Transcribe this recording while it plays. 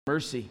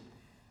Mercy,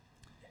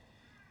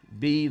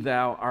 be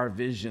thou our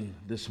vision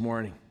this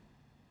morning.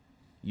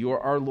 You are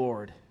our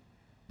Lord,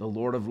 the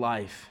Lord of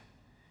life,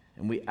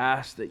 and we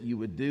ask that you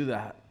would do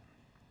that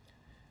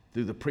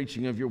through the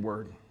preaching of your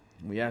word.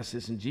 And we ask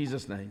this in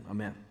Jesus' name,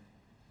 amen.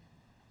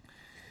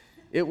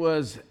 It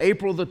was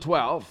April the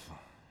 12th,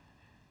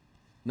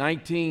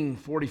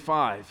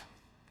 1945,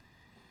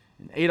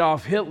 and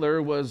Adolf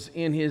Hitler was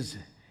in his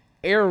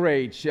air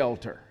raid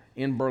shelter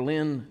in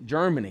Berlin,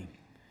 Germany,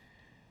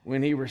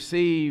 when he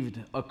received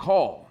a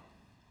call.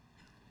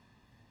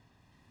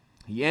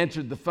 He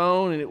answered the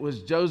phone, and it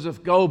was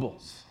Joseph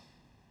Goebbels,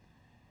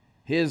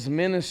 his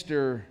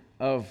minister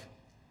of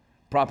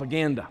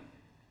propaganda.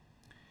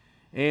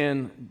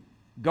 And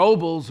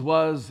Goebbels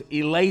was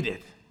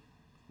elated,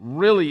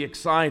 really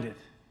excited.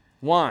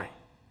 Why?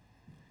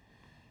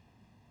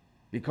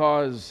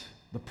 Because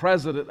the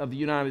President of the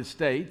United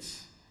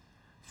States,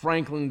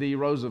 Franklin D.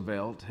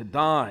 Roosevelt, had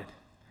died.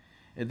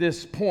 At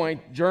this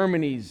point,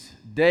 Germany's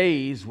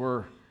days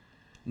were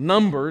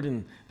numbered,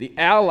 and the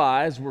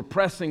Allies were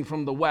pressing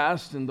from the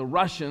west, and the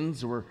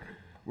Russians were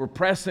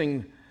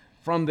pressing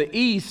from the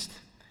east.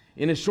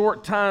 In a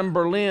short time,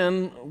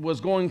 Berlin was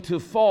going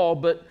to fall,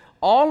 but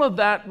all of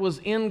that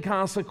was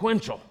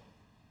inconsequential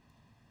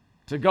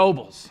to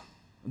Goebbels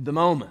at the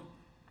moment.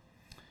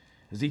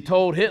 As he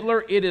told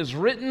Hitler, "It is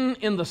written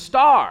in the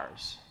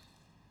stars.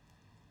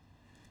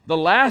 The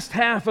last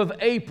half of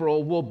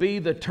April will be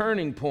the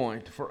turning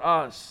point for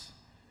us."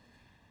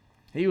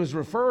 He was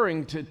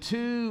referring to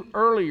two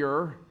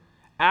earlier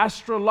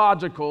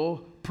astrological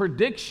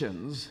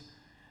predictions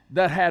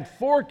that had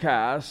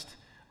forecast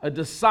a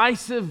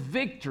decisive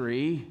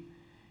victory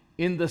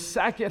in the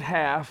second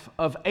half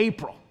of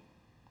April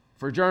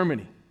for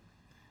Germany.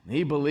 And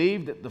he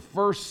believed that the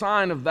first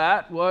sign of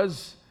that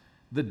was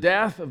the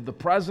death of the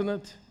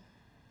President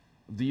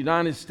of the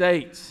United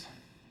States.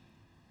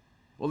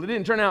 Well, it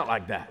didn't turn out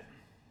like that.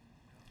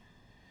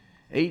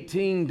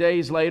 18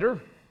 days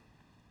later,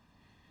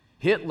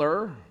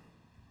 Hitler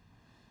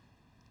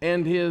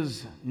and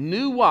his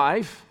new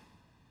wife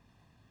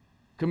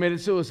committed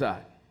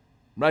suicide,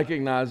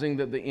 recognizing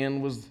that the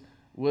end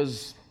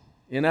was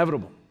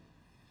inevitable.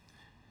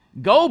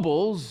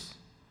 Goebbels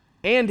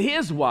and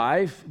his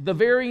wife, the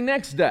very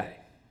next day,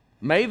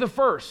 May the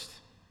 1st,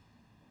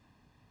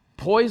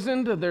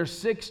 poisoned their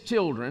 6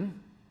 children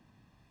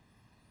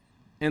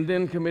and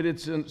then committed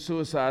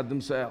suicide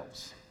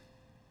themselves.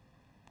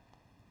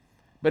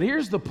 But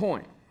here's the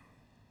point.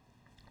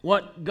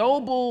 What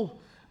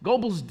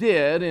Goebbels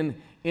did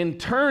in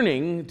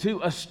turning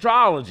to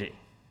astrology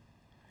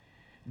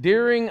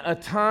during a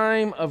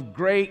time of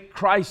great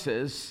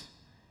crisis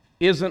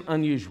isn't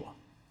unusual.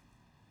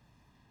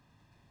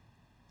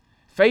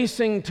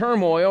 Facing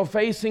turmoil,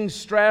 facing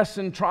stress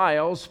and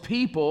trials,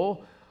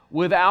 people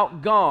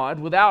without God,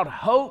 without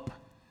hope,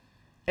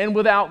 and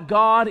without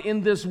God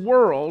in this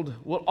world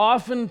will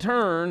often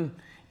turn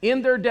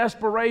in their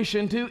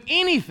desperation to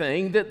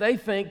anything that they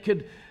think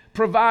could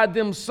provide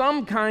them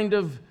some kind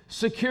of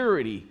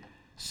security,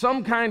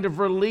 some kind of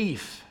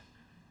relief,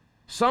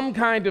 some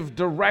kind of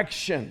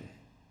direction,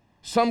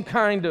 some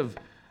kind of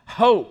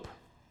hope,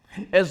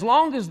 as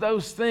long as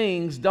those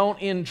things don't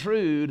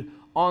intrude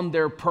on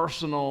their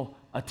personal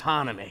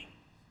autonomy.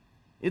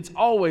 It's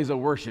always a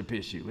worship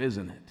issue,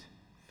 isn't it?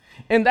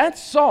 And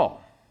that's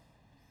Saul,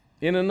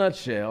 in a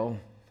nutshell,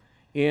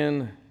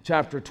 in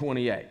chapter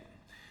 28.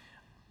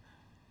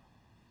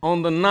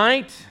 On the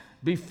night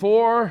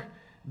before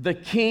the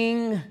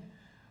king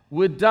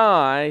would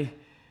die,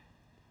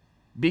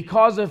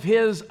 because of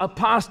his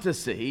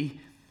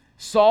apostasy,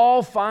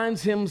 Saul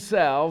finds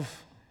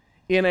himself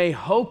in a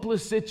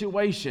hopeless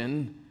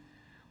situation,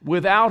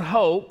 without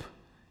hope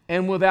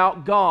and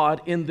without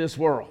God in this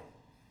world,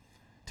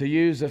 to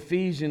use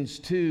Ephesians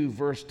 2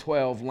 verse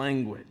 12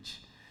 language.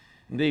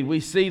 Indeed, we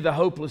see the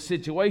hopeless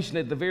situation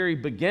at the very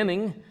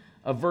beginning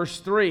of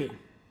verse 3.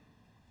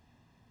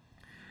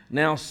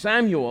 Now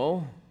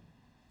Samuel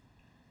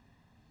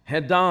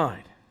had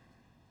died,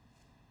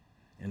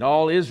 and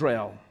all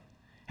Israel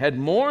had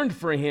mourned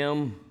for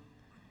him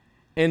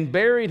and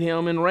buried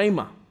him in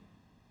Ramah,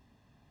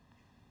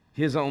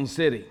 his own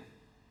city.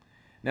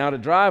 Now, to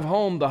drive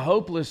home the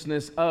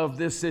hopelessness of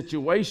this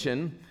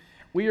situation,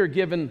 we are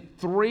given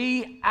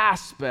 3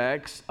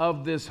 aspects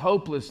of this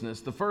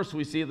hopelessness. The first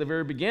we see at the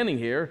very beginning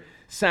here,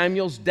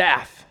 Samuel's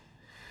death.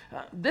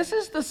 This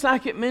is the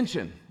second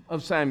mention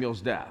of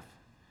Samuel's death.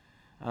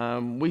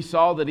 We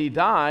saw that he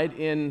died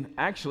in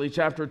actually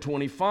chapter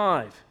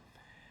 25.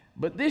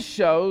 But this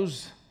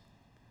shows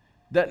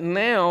that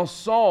now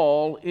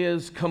Saul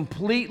is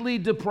completely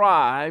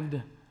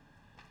deprived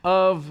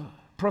of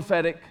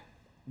prophetic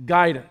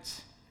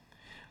guidance,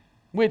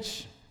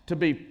 which, to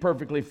be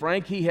perfectly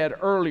frank, he had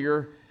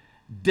earlier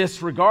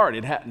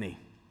disregarded, hadn't he?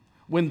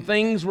 When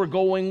things were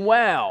going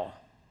well,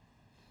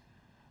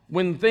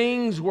 when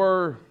things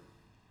were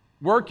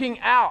working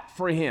out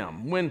for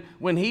him,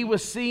 when he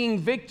was seeing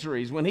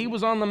victories, when he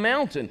was on the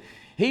mountain,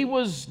 he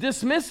was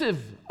dismissive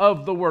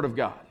of the Word of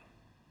God.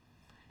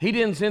 He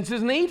didn't sense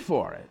his need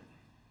for it.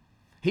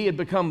 He had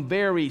become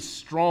very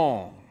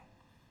strong,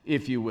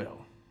 if you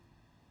will.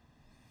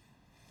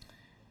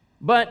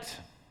 But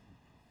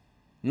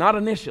not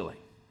initially.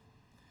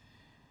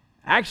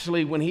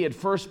 Actually, when he had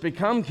first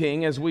become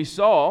king, as we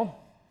saw,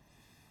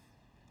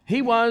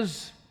 he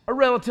was a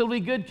relatively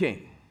good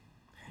king.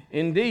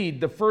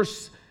 Indeed,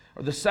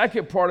 the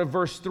second part of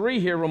verse 3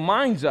 here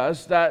reminds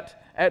us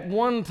that at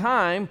one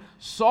time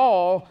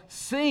Saul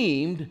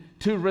seemed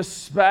to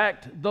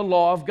respect the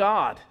law of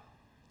God,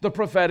 the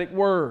prophetic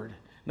word.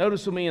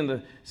 Notice with me in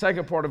the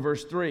second part of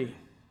verse 3.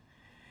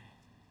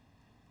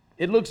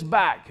 It looks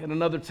back at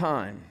another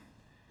time.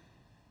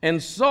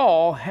 And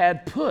Saul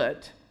had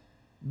put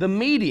the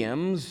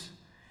mediums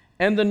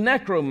and the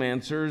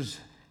necromancers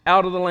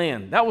out of the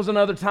land. That was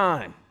another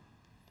time.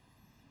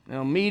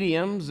 Now,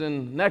 mediums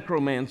and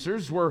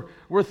necromancers were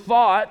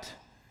thought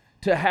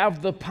to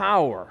have the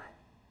power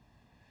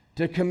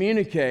to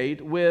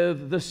communicate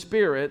with the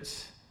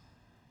spirits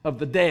of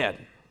the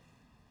dead.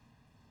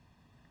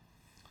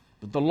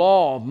 But the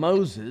law of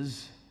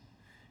Moses,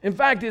 in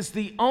fact, it's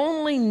the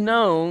only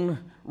known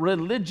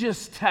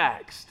religious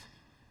text.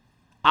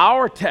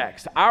 Our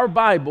text, our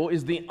Bible,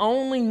 is the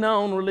only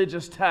known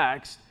religious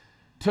text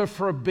to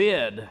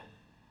forbid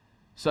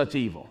such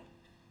evil.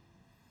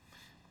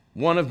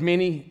 One of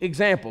many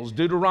examples,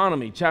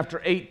 Deuteronomy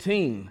chapter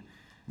 18,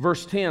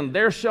 verse 10,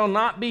 "There shall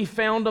not be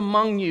found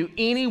among you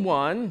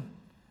anyone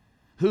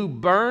who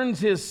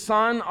burns his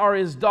son or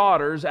his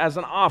daughters as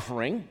an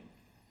offering,"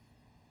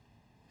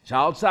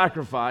 child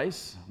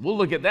sacrifice. We'll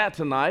look at that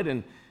tonight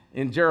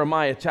in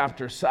Jeremiah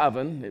chapter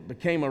 7. It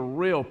became a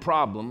real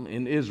problem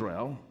in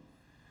Israel.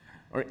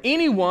 "Or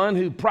anyone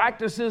who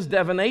practices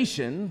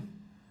divination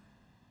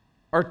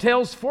or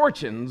tells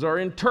fortunes or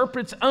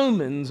interprets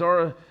omens or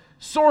a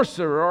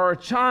sorcerer or a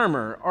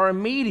charmer or a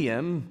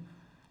medium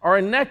or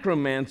a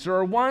necromancer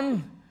or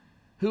one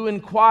who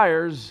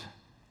inquires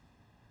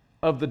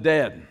of the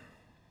dead."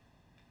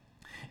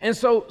 And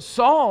so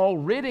Saul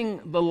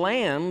ridding the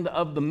land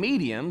of the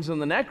mediums and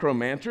the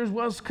necromancers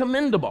was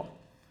commendable.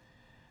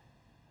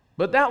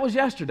 But that was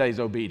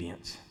yesterday's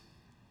obedience.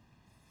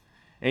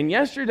 And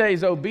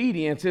yesterday's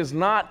obedience is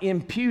not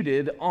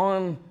imputed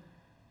on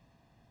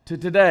to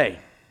today.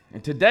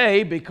 And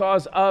today,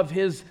 because of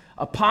his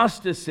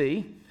apostasy,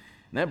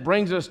 and that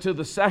brings us to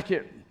the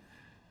second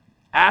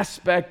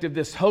aspect of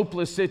this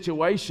hopeless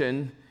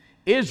situation,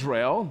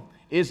 Israel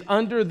is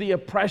under the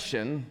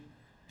oppression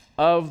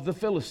of the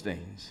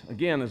Philistines.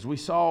 Again, as we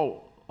saw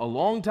a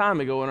long time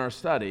ago in our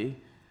study,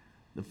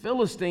 the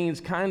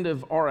Philistines kind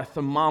of are a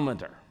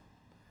thermometer.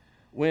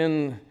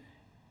 When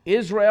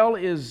Israel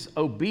is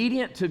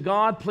obedient to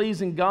God,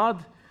 pleasing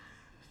God,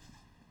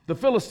 the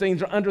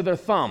Philistines are under their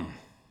thumb.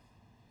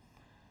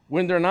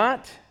 When they're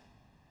not,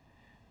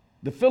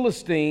 the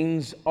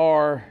Philistines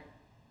are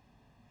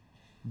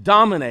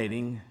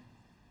dominating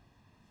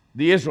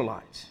the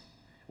Israelites.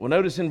 Well,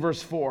 notice in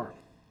verse 4,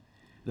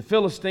 the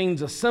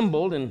Philistines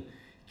assembled and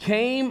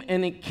came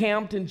and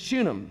encamped in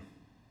Shunem.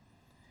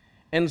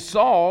 And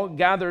Saul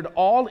gathered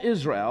all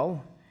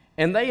Israel,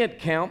 and they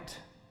encamped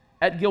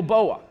at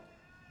Gilboa.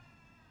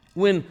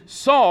 When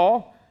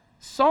Saul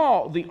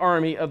saw the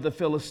army of the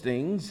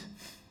Philistines,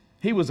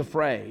 he was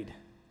afraid,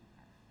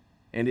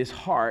 and his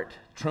heart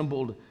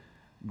trembled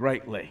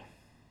greatly.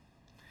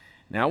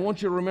 Now, I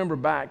want you to remember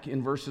back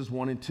in verses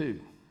 1 and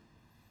 2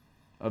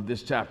 of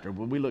this chapter,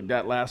 what we looked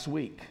at last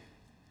week.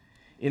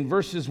 In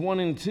verses 1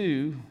 and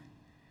 2,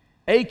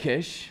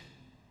 Achish,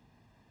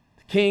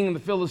 the king of the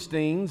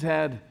Philistines,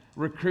 had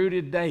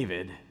recruited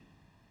David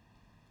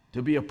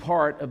to be a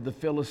part of the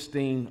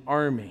Philistine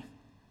army.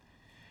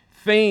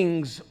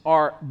 Things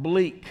are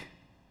bleak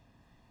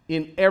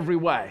in every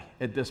way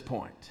at this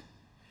point.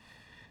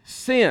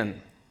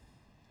 Sin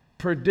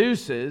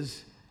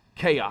produces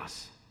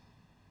chaos.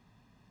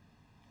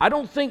 I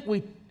don't think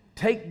we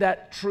take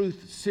that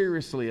truth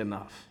seriously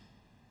enough.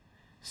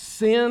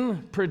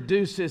 Sin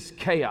produces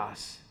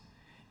chaos.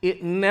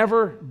 It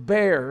never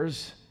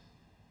bears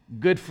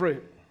good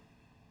fruit.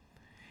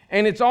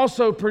 And it's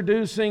also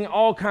producing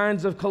all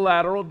kinds of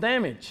collateral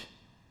damage.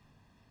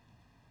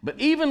 But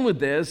even with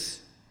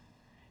this,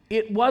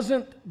 it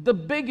wasn't the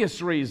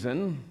biggest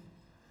reason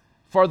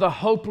for the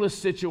hopeless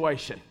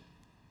situation.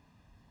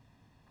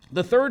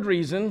 The third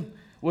reason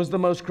was the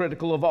most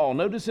critical of all.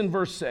 Notice in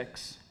verse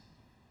 6.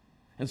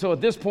 And so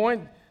at this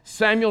point,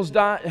 Samuel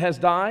has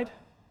died.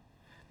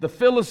 The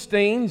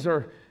Philistines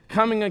are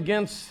coming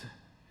against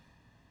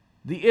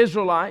the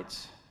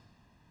Israelites.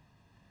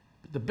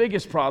 But the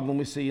biggest problem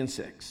we see in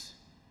 6.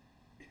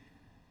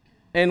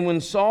 And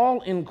when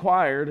Saul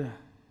inquired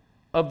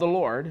of the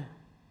Lord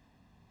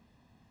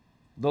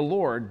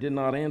did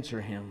not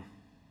answer him,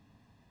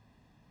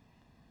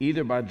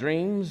 either by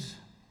dreams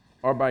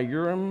or by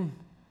Urim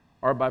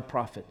or by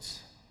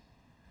prophets.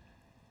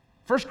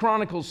 1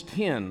 Chronicles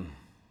 10,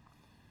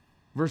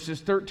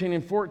 verses 13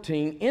 and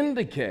 14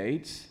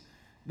 indicates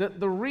that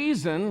the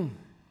reason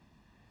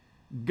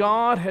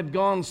God had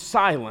gone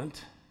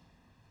silent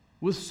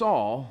with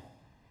Saul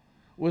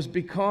was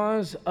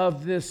because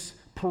of this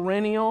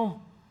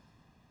perennial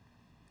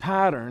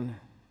pattern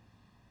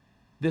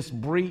this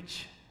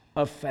breach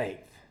of faith.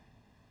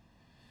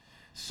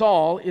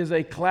 Saul is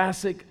a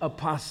classic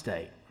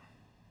apostate.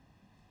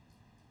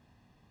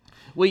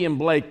 William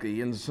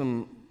Blakely, in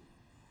some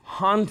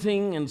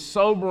haunting and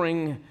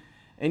sobering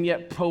and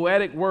yet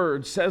poetic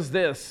words, says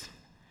this: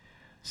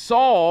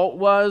 Saul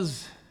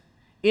was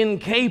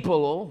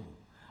incapable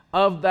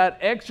of that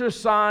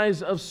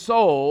exercise of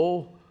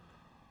soul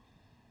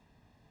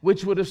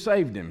which would have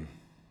saved him.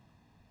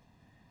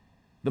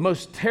 The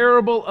most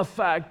terrible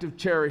effect of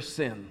cherished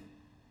sin.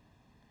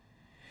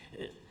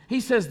 He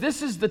says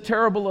this is the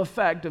terrible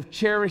effect of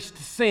cherished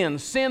sin,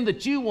 sin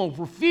that you will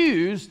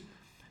refuse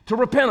to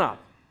repent of.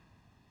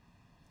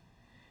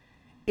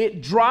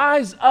 It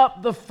dries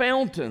up the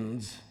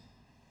fountains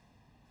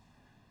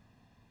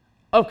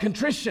of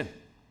contrition,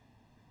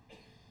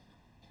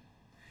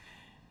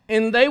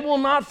 and they will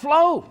not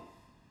flow.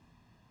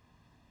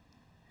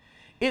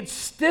 It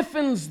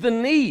stiffens the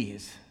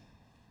knees,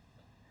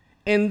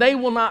 and they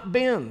will not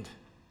bend.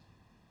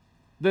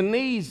 The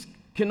knees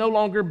can no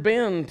longer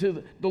bend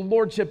to the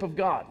lordship of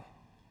God.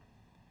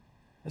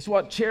 That's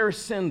what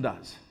cherished sin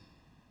does.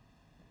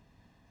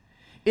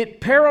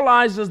 It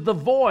paralyzes the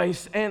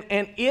voice, and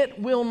it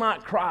will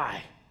not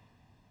cry.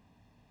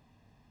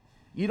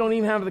 You don't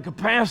even have the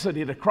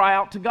capacity to cry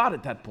out to God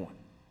at that point.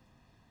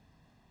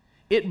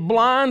 It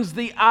blinds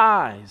the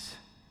eyes,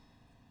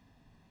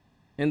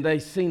 and they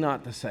see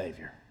not the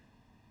Savior.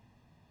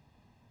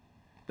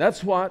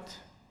 That's what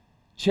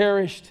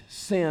cherished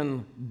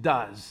sin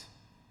does.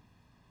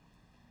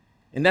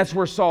 And that's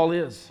where Saul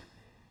is.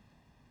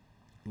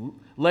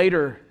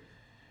 Later,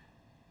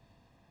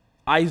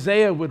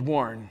 Isaiah would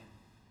warn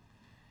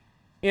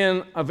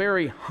in a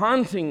very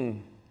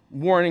haunting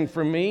warning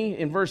for me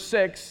in verse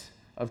 6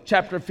 of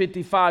chapter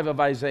 55 of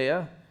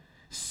Isaiah.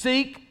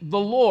 Seek the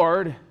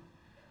Lord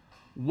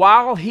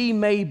while he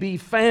may be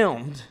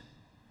found.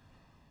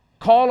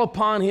 Call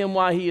upon him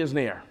while he is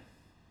near.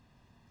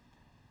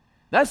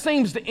 That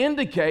seems to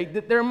indicate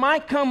that there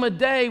might come a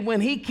day when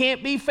he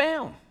can't be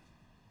found.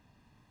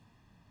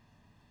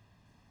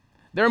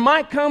 There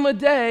might come a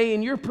day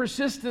in your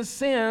persistent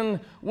sin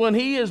when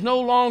he is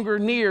no longer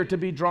near to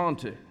be drawn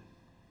to.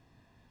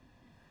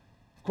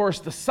 Of course,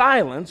 the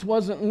silence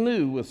wasn't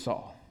new with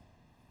Saul.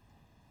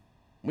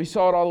 We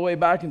saw it all the way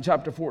back in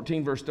chapter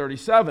 14, verse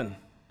 37.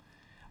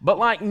 But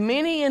like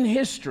many in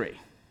history,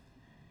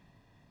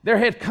 there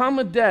had come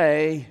a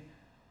day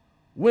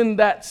when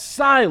that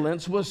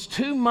silence was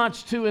too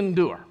much to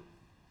endure.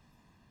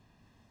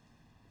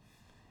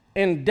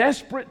 And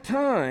desperate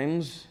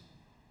times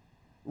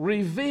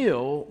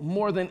reveal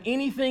more than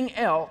anything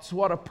else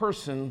what a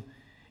person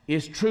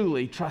is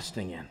truly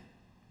trusting in.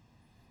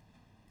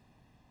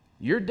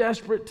 Your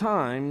desperate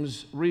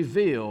times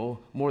reveal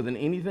more than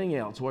anything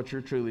else what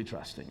you're truly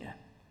trusting in.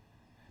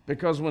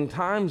 Because when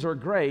times are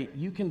great,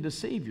 you can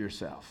deceive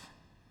yourself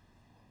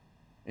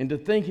into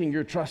thinking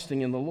you're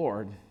trusting in the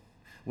Lord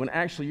when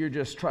actually you're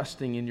just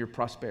trusting in your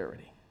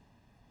prosperity.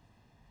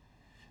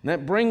 And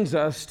that brings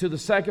us to the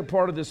second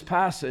part of this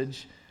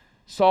passage,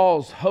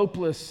 Saul's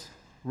hopeless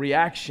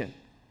reaction.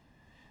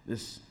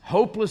 This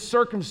hopeless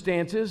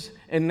circumstances,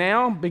 and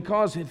now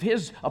because of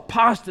his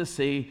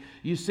apostasy,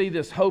 you see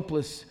this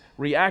hopeless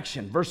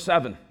reaction. Verse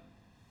 7.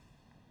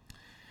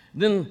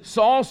 Then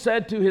Saul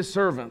said to his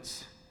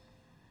servants,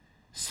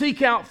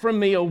 seek out from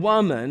me a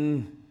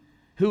woman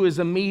who is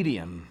a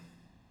medium,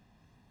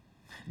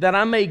 that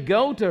I may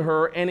go to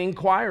her and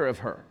inquire of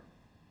her.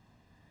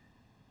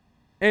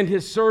 And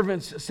his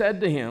servants said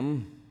to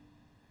him,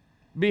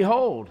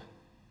 behold,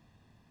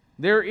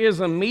 there is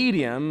a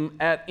medium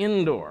at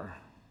Endor.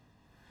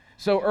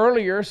 So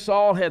earlier,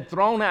 Saul had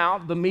thrown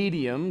out the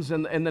mediums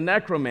and the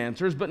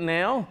necromancers, but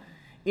now,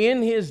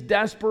 in his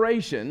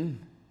desperation,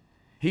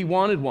 he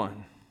wanted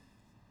one.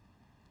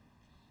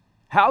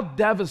 How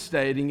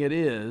devastating it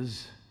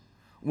is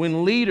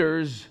when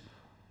leaders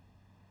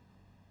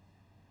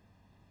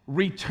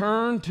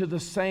return to the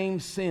same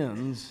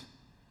sins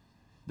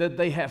that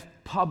they have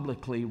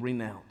publicly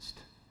renounced,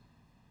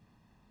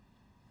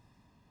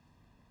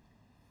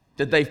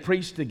 that they've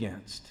preached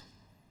against.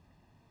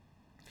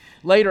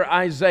 Later,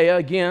 Isaiah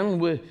again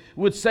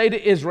would say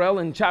to Israel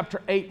in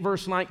chapter 8,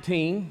 verse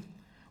 19,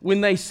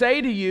 when they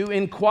say to you,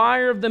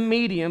 inquire of the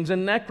mediums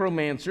and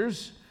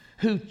necromancers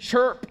who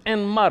chirp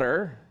and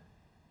mutter.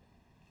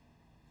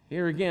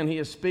 Here again, he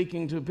is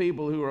speaking to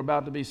people who are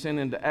about to be sent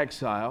into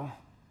exile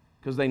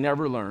because they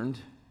never learned.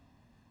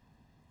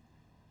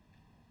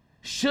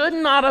 Should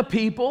not a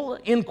people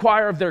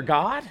inquire of their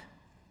God?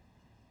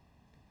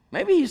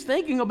 Maybe he's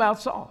thinking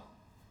about Saul.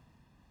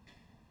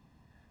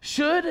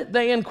 Should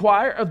they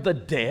inquire of the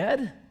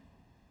dead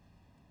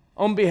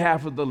on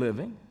behalf of the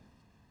living?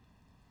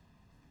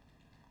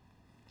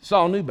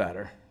 Saul knew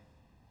better.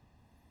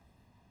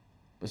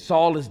 But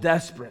Saul is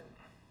desperate.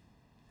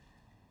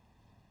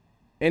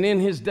 And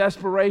in his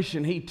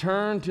desperation, he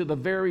turned to the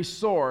very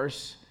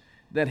source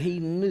that he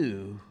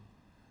knew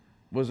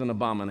was an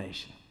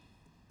abomination.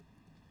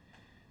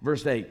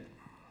 Verse 8.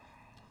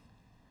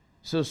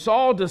 So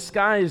Saul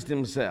disguised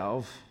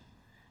himself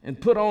and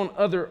put on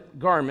other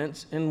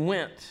garments and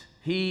went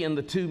he and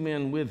the two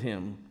men with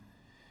him,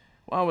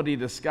 why would he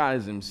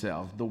disguise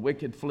himself? The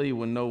wicked flee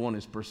when no one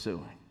is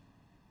pursuing.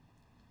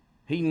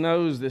 He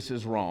knows this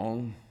is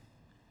wrong.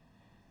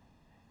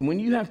 When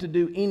you have to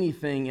do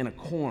anything in a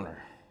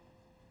corner,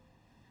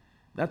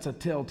 that's a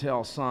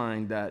telltale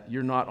sign that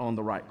you're not on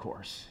the right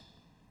course.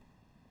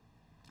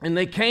 And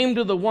they came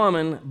to the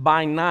woman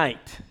by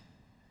night.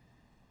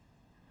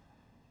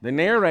 The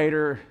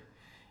narrator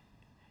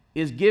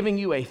is giving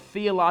you a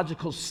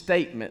theological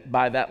statement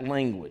by that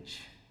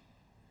language.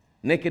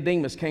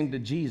 Nicodemus came to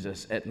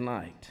Jesus at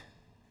night.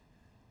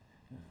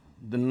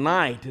 The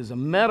night is a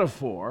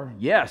metaphor.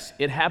 Yes,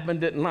 it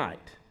happened at night.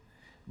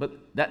 But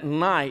that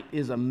night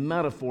is a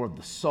metaphor of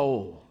the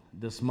soul,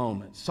 this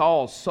moment,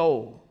 Saul's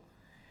soul.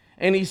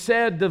 And he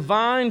said,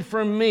 divine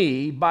for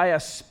me by a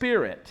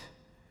spirit,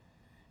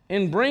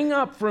 and bring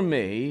up for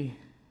me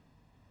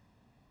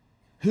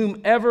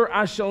whomever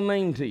I shall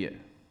name to you.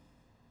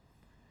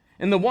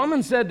 And the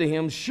woman said to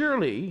him,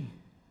 surely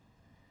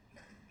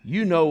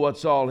you know what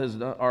Saul has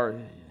done. Or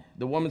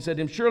the woman said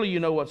to him, surely you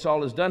know what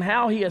Saul has done,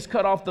 how he has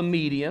cut off the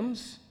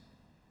mediums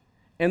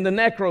and the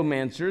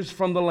necromancers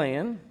from the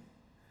land.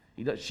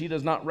 She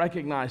does not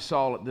recognize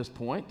Saul at this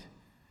point,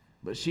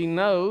 but she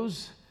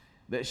knows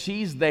that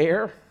she's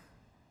there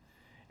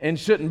and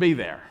shouldn't be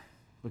there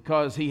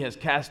because he has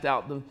cast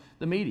out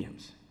the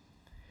mediums.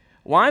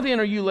 Why then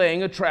are you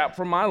laying a trap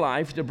for my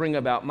life to bring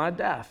about my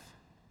death?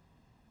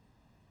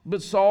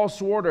 But Saul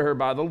swore to her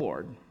by the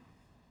Lord,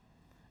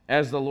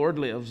 as the Lord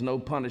lives, no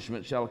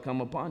punishment shall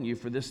come upon you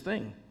for this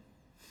thing.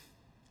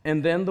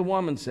 And then the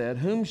woman said,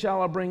 whom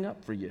shall I bring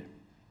up for you?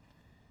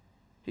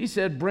 He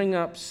said, bring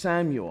up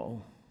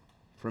Samuel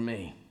for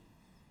me.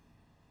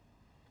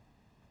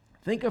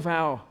 Think of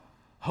how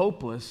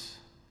hopeless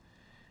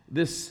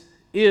this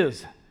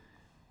is.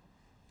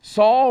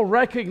 Saul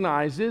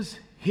recognizes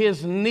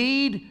his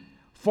need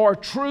for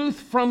truth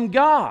from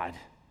God,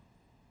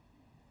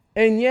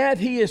 and yet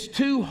he is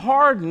too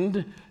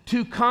hardened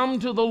to come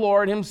to the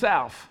Lord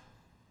himself.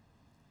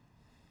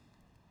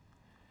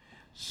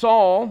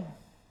 Saul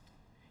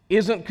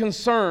isn't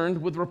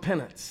concerned with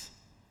repentance.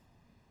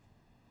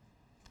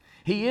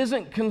 He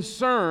isn't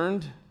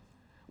concerned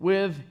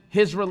with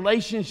his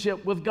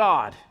relationship with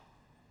God.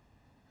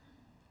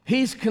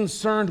 He's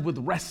concerned with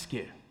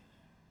rescue.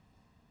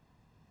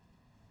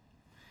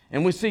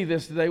 And we see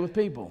this today with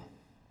people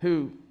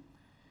who,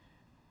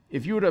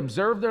 if you were to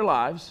observe their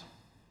lives,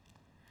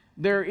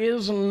 there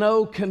is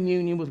no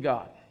communion with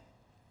God.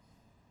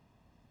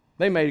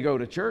 They may go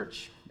to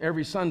church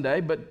every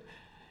Sunday, but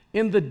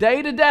in the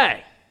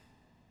day-to-day,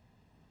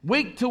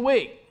 week to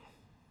week,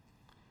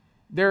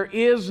 there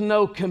is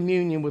no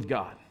communion with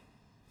God.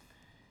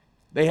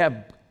 They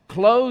have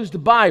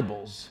closed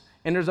Bibles,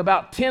 and there's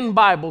about 10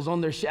 Bibles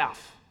on their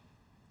shelf.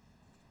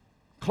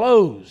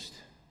 Closed.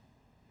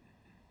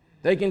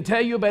 They can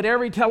tell you about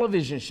every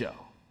television show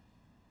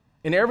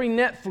and every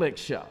Netflix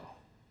show,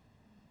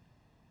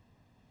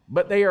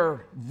 but they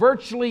are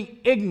virtually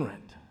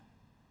ignorant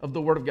of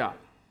the Word of God.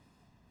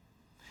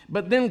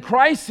 But then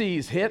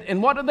crises hit,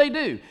 and what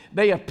do?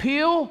 They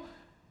appeal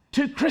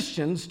to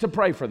Christians to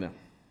pray for them.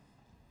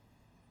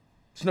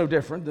 It's no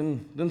different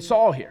than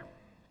Saul here.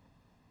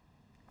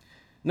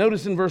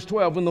 Notice in verse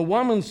 12, when the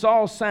woman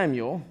saw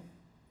Samuel,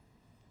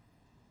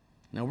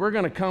 now we're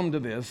going to come to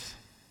this,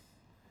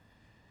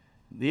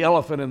 the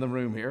elephant in the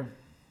room here,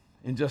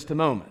 in just a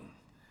moment.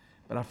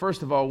 But I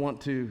first of all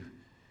want to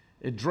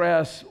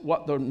address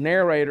what the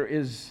narrator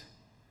is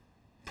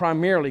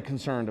primarily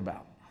concerned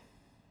about.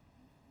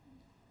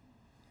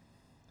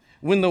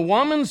 When the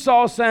woman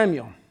saw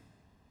Samuel,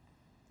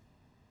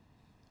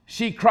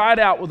 she cried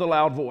out with a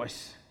loud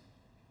voice.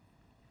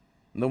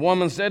 And the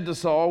woman said to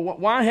Saul,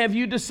 why have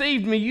you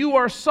deceived me? You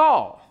are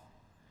Saul.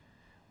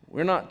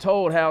 We're not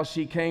told how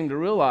she came to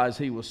realize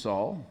he was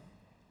Saul.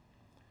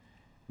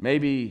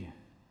 Maybe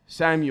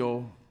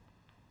Samuel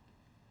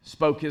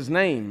spoke his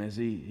name as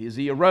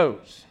he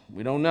arose.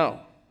 We don't know.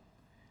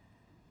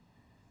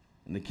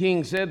 And the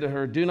king said to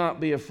her, do not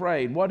be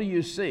afraid. What do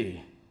you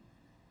see?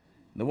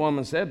 The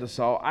woman said to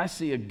Saul, I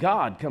see a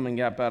God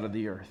coming up out of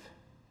the earth.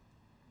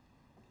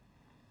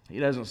 He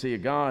doesn't see a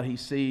God, he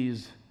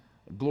sees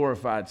a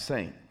glorified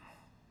saint.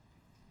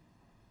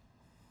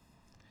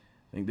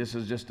 I think this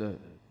is just a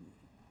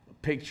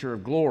picture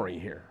of glory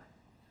here.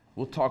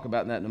 We'll talk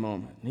about that in a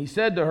moment. And he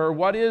said to her,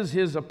 what is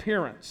his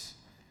appearance?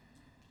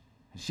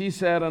 She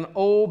said, an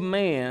old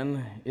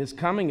man is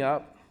coming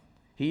up.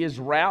 He is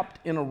wrapped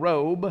in a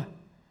robe.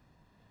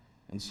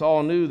 And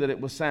Saul knew that it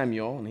was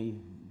Samuel, and he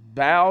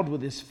bowed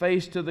with his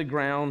face to the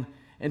ground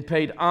and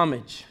paid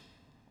homage.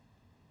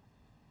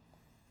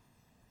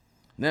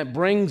 And that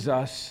brings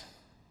us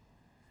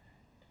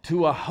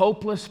to a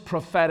hopeless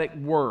prophetic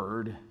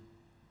word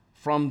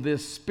from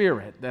this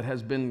spirit that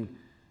has been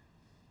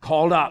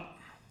called up.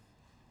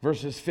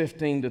 Verses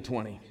 15 to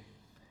 20.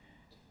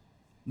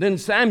 Then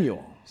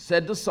Samuel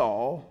said to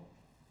Saul,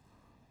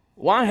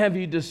 why have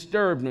you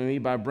disturbed me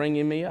by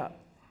bringing me up?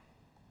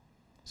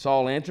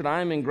 Saul answered,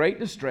 I am in great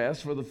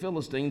distress, for the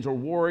Philistines are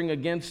warring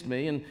against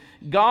me, and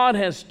God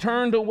has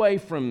turned away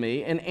from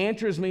me and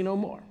answers me no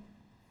more,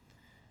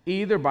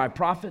 either by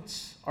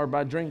prophets or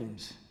by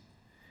dreams.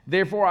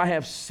 Therefore I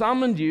have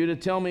summoned you to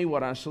tell me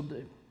what I shall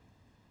do.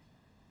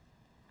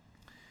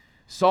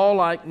 Saul,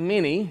 like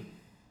many,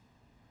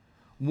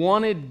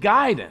 wanted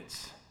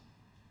guidance,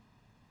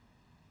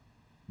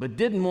 but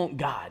didn't want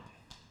God.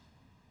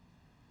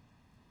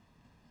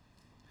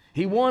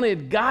 He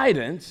wanted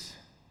guidance,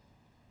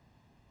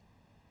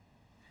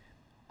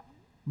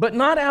 but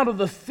not out of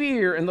the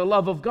fear and the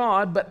love of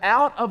God, but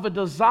out of a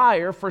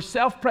desire for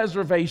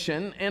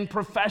self-preservation and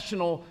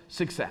professional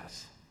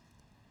success.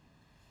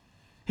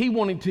 He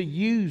wanted to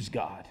use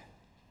God,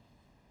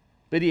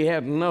 but he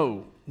had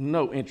no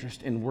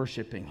interest in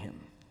worshiping him.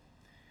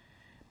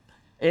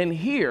 And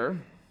here,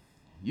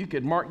 you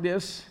could mark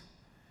this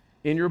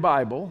in your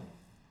Bible,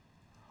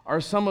 are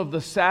some of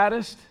the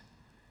saddest,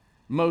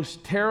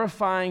 most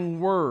terrifying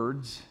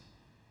words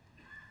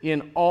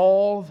in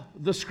all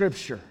the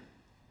Scripture.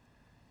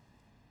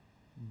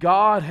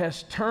 God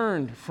has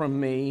turned from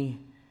me,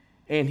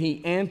 and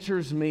he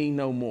answers me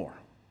no more.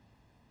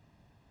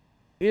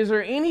 Is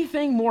there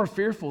anything more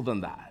fearful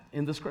than that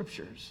in the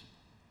Scriptures?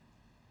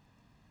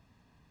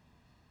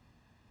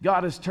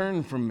 God has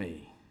turned from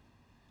me.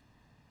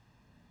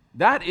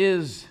 That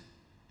is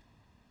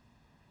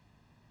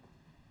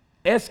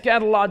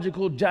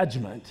eschatological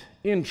judgment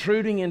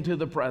intruding into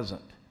the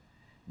present.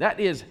 That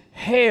is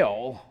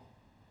hell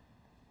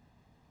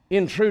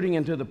intruding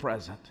into the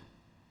present.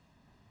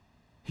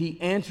 He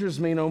answers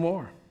me no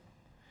more.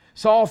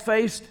 Saul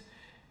faced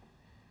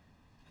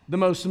the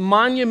most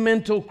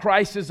monumental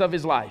crisis of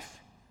his life,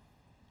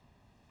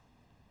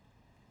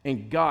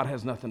 and God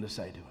has nothing to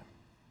say to him.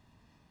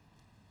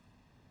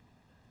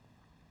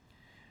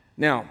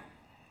 Now,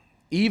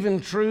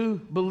 even true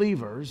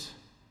believers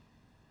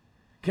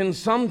can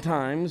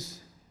sometimes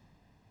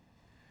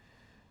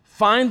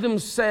find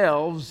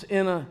themselves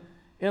in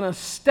a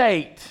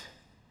state,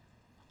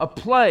 a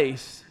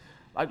place,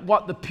 like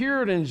what the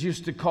Puritans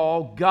used to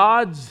call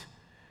God's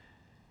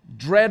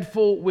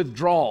dreadful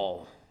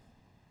withdrawal.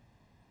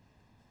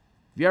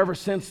 Have you ever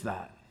sensed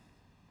that?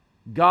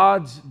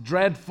 God's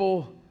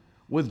dreadful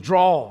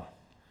withdrawal.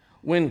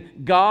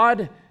 When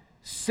God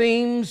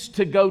seems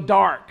to go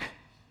dark,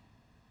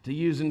 to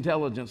use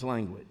intelligence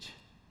language.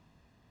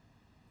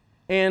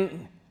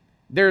 And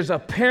there's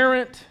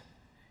apparent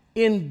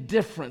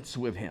indifference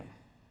with him.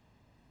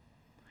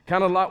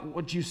 Kind of like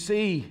what you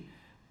see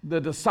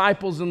the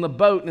disciples in the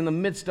boat in the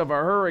midst of a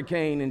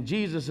hurricane, and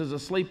Jesus is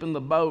asleep in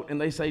the boat, and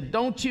they say,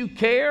 "Don't you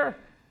care?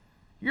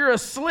 You're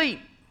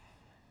asleep."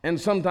 And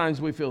sometimes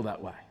we feel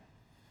that way.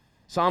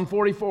 Psalm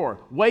 44,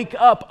 "Wake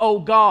up, O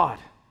God."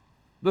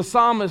 The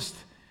psalmist,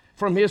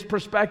 from his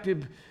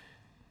perspective,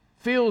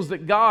 feels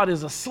that God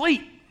is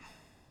asleep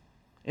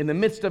in the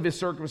midst of his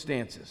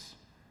circumstances.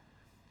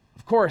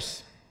 Of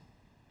course,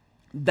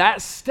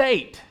 that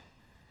state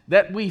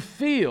that we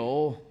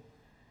feel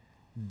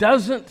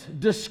doesn't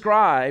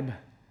describe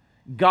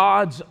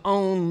God's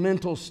own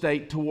mental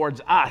state towards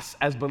us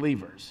as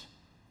believers.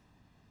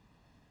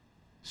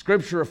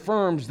 Scripture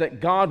affirms that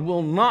God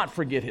will not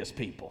forget his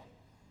people.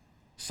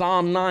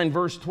 Psalm 9,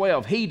 verse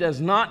 12, "He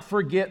does not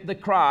forget the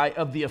cry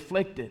of the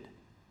afflicted."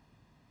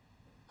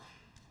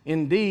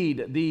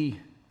 Indeed, the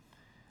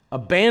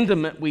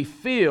abandonment we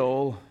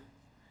feel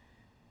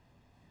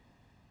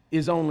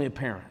is only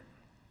apparent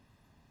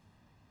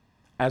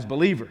as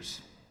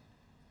believers.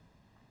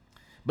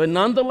 But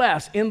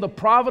nonetheless, in the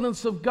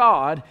providence of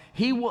God,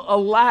 he will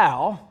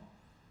allow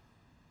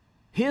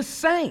his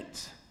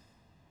saints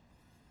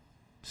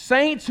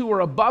who are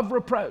above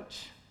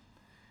reproach,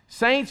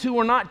 saints who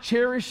are not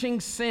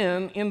cherishing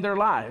sin in their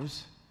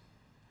lives,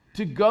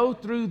 to go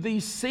through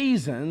these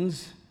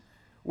seasons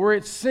where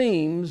it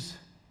seems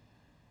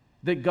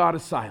that God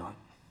is silent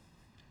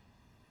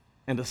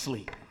and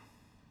asleep.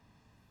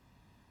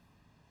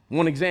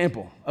 One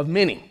example of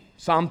many,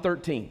 Psalm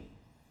 13.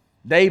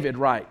 David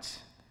writes,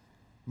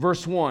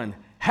 verse 1,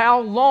 "How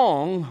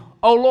long,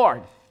 O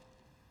Lord,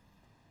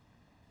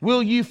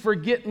 will you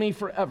forget me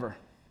forever?"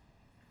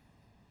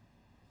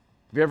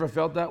 Have you ever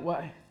felt that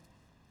way?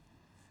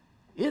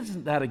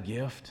 Isn't that a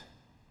gift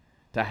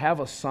to have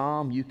a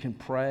psalm you can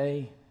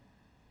pray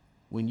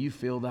when you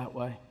feel that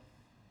way?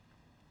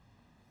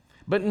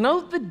 But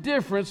note the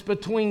difference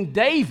between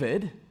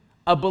David,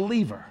 a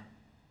believer,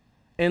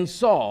 and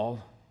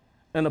Saul,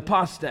 an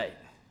apostate.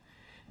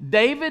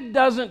 David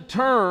doesn't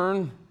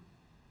turn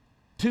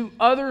to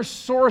other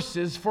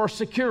sources for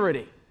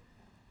security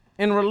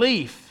and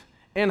relief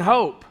and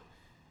hope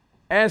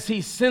as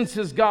he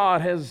senses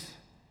God has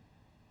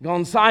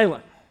gone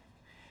silent.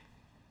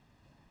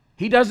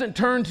 He doesn't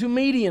turn to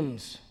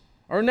mediums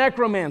or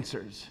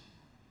necromancers.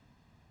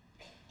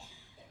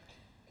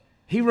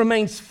 He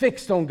remains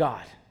fixed on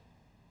God.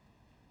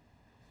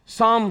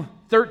 Psalm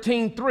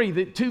 13:3,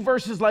 the 2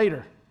 verses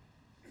later,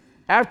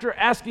 after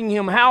asking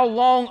him, "How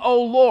long,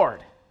 O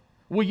Lord,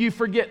 will you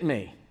forget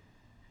me?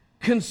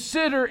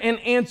 Consider and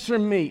answer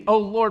me, O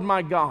Lord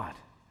my God."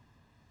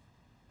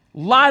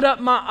 Light up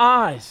my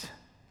eyes,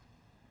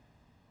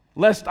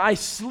 lest I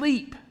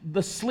sleep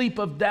the sleep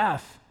of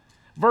death.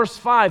 Verse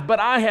 5, but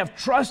I have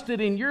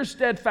trusted in your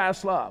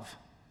steadfast love.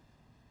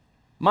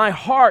 My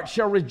heart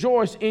shall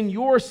rejoice in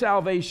your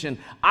salvation.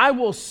 I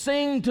will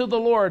sing to the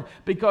Lord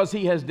because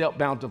he has dealt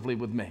bountifully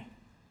with me.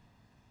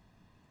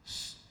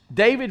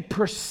 David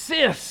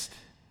persists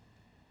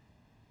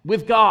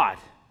with God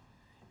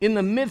in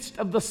the midst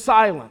of the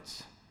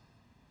silence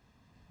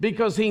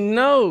because he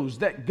knows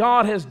that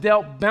God has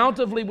dealt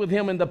bountifully with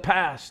him in the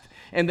past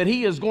and that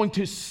he is going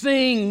to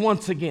sing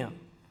once again.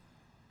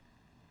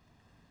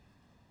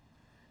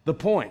 The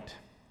point.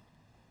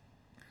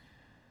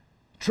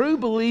 True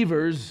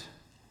believers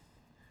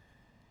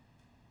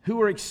who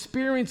are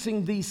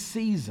experiencing these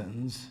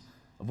seasons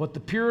of what the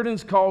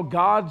Puritans call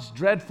God's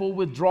dreadful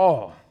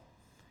withdrawal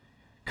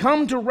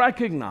come to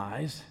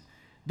recognize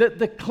that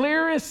the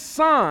clearest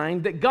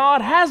sign that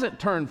God hasn't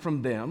turned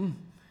from them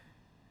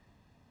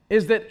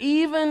is that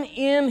even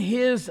in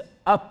his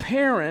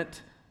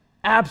apparent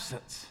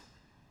absence,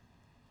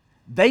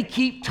 they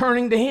keep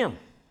turning to him.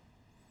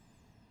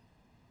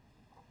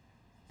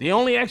 The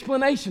only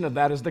explanation of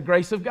that is the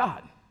grace of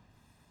God.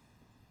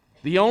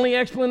 The only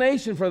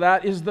explanation for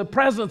that is the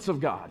presence of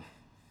God.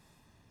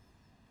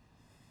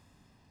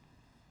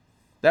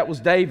 That was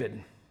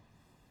David.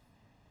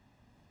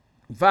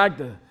 In fact,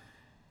 the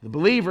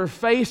believer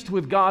faced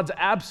with God's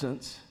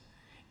absence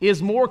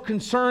is more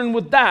concerned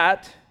with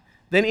that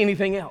than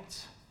anything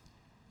else.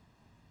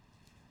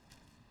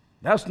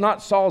 That's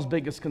not Saul's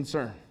biggest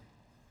concern.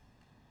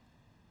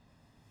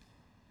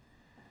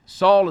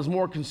 Saul is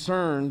more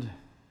concerned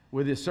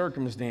with his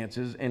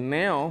circumstances, and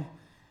now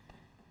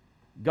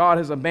God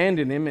has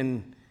abandoned him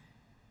and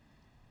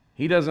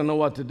he doesn't know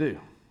what to do.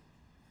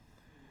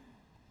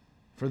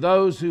 For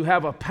those who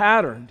have a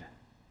pattern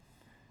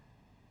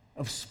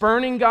of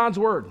spurning God's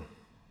word,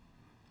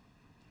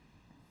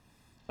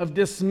 of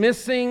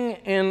dismissing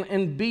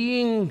and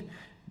being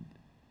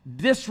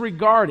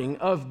disregarding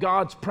of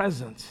God's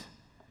presence,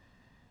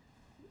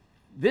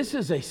 this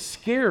is a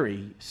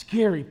scary,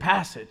 scary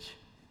passage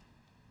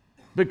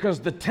because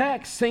the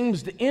text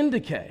seems to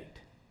indicate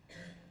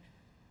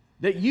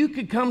that you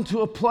could come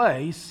to a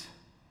place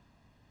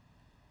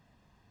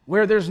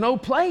where there's no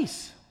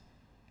place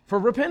for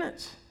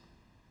repentance.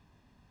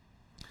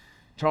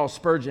 Charles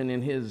Spurgeon,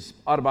 in his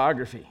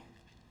autobiography,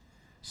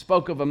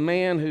 spoke of a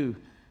man who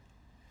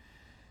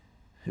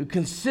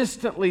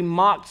consistently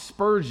mocked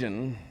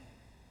Spurgeon's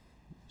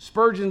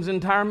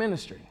entire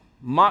ministry,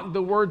 mocked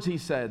the words he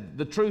said,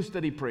 the truths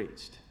that he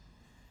preached.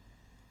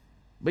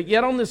 But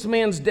yet on this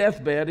man's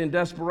deathbed, in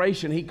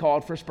desperation, he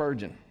called for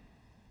Spurgeon.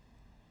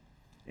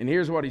 And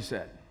here's what he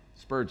said,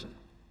 Spurgeon.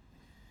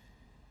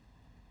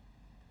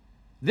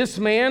 This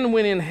man,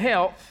 when in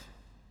health,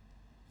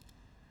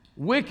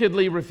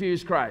 wickedly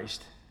refused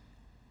Christ.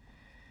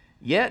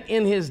 Yet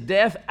in his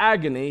death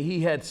agony,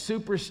 he had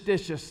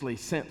superstitiously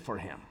sent for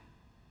him.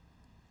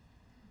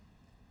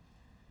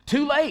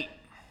 Too late.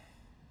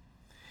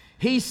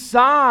 He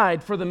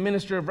sighed for the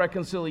minister of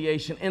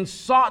reconciliation and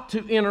sought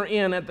to enter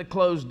in at the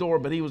closed door,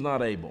 but he was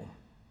not able.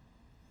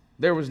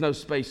 There was no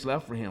space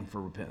left for him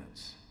for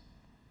repentance.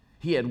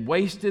 He had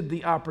wasted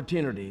the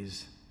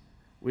opportunities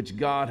which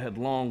God had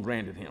long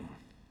granted him.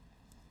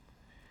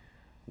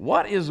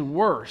 What is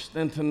worse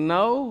than to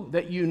know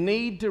that you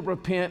need to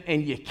repent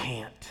and you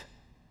can't?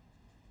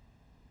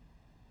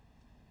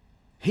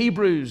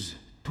 Hebrews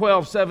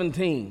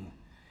 12:17.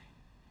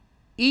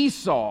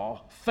 Esau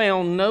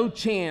found no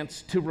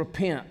chance to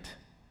repent,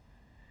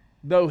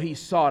 though he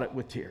sought it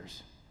with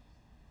tears.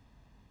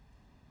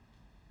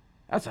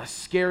 That's a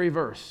scary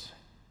verse.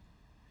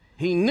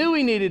 He knew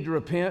he needed to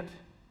repent,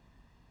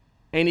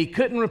 and he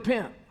couldn't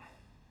repent.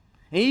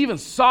 He even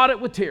sought it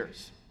with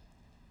tears.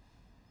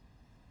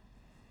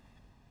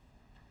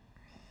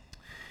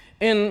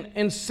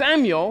 And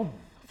Samuel,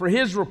 for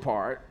his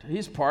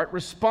part,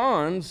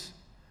 responds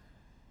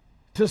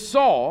to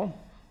Saul,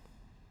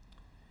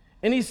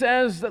 and he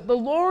says that the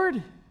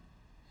Lord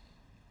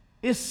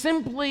is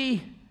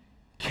simply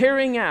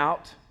carrying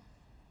out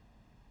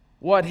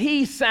what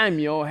he,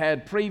 Samuel,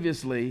 had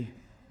previously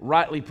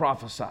rightly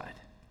prophesied.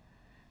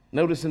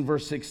 Notice in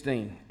verse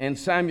 16, and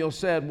Samuel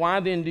said, "Why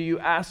then do you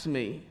ask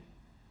me,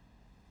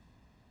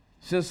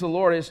 since the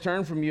Lord has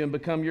turned from you and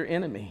become your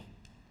enemy?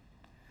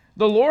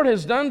 The Lord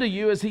has done to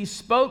you as he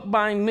spoke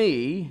by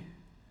me,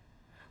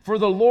 for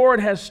the Lord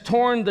has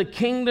torn the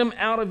kingdom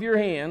out of your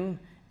hand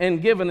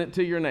and given it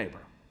to your neighbor.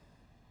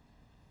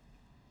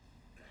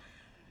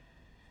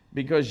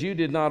 Because you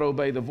did not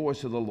obey the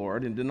voice of the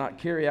Lord and did not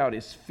carry out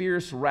his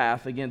fierce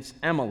wrath against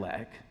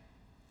Amalek."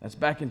 That's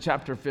back in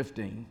chapter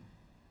 15.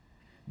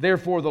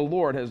 "Therefore the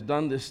Lord has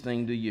done this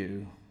thing to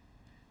you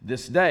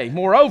this day.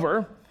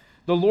 Moreover,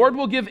 the Lord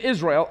will give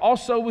Israel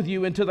also with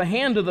you into the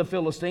hand of the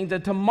Philistines,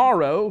 and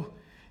tomorrow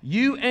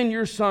you and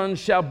your sons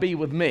shall be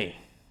with me."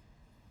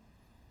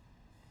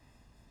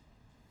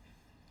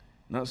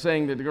 Not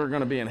saying that they're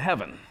going to be in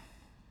heaven.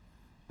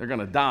 They're going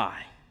to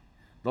die.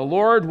 "The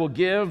Lord will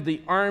give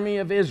the army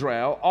of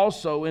Israel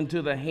also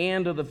into the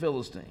hand of the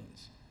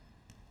Philistines."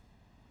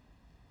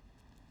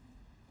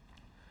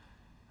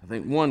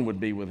 think one would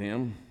be with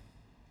him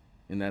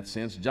in that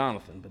sense,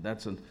 Jonathan,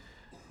 but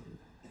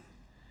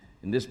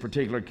in this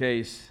particular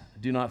case, I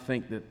do not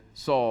think that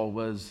Saul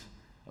was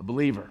a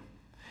believer.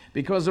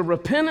 Because a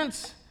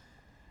repentance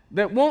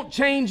that won't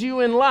change you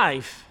in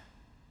life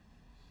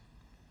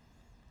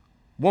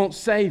won't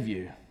save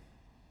you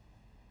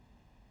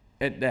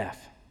at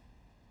death.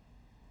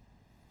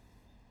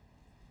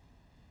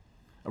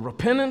 A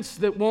repentance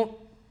that won't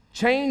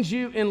change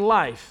you in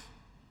life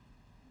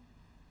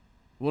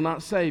will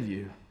not save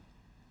you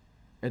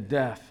at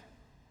death.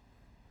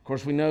 Of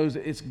course, we know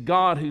that it's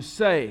God who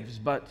saves,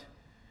 but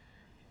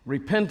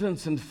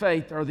repentance and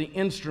faith are the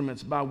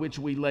instruments by which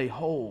we lay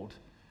hold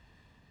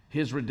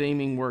His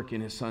redeeming work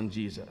in His Son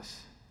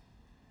Jesus.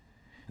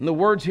 And the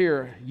words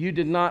here, you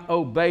did not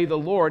obey the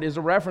Lord, is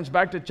a reference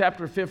back to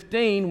chapter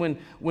 15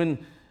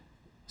 when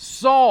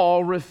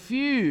Saul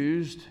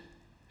refused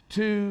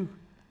to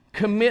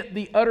commit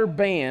the utter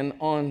ban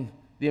on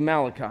the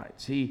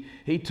Amalekites. He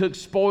took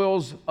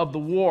spoils of the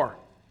war.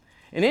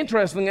 And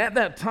interestingly, at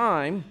that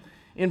time,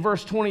 in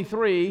verse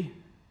 23,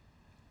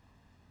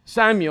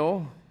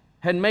 Samuel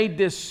had made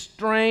this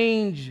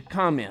strange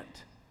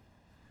comment.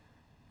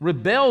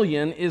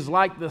 Rebellion is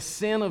like the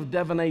sin of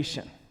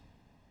divination.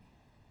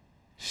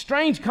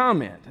 Strange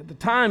comment. At the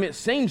time, it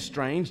seemed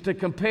strange to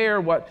compare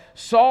what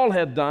Saul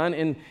had done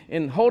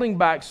in holding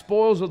back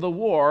spoils of the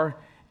war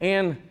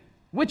and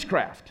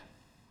witchcraft.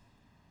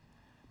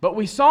 But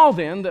we saw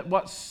then that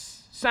what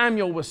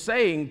Samuel was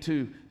saying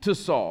to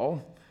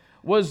Saul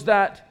was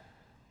that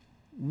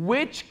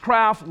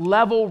witchcraft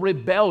level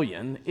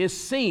rebellion is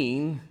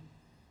seen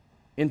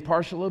in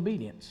partial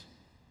obedience.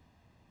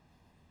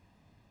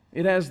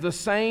 It has the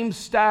same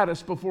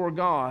status before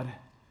God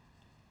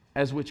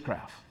as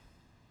witchcraft.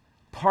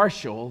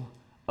 Partial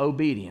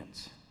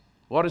obedience.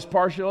 What is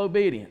partial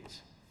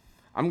obedience?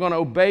 I'm going to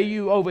obey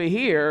you over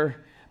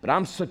here, but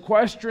I'm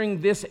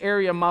sequestering this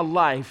area of my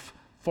life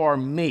for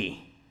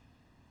me.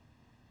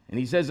 And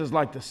he says it's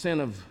like the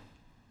sin of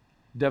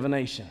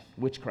divination,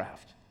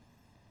 witchcraft,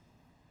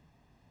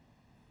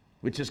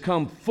 which has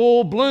come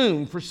full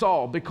bloom for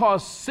Saul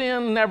because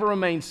sin never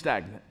remains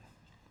stagnant.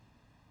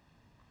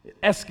 It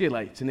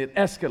escalates and it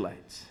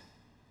escalates.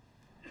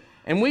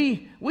 And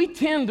we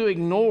tend to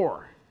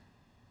ignore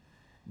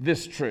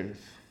this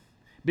truth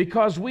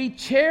because we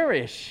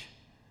cherish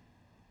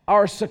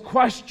our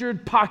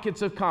sequestered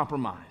pockets of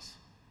compromise.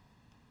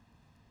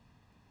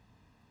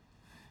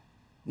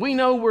 We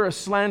know we're a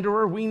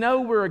slanderer, we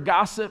know we're a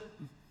gossip,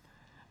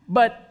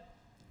 but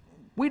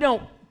we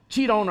don't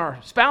cheat on our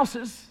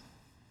spouses.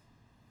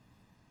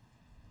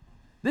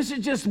 This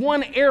is just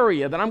one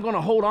area that I'm going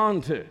to hold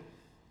on to.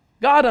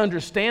 God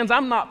understands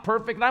I'm not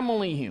perfect, I'm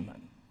only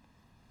human.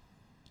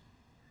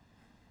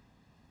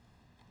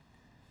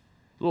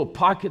 Little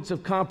pockets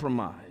of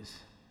compromise.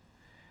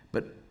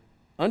 But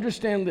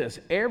understand this,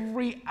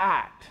 every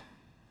act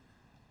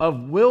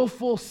of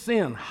willful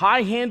sin,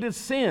 high-handed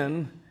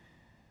sin,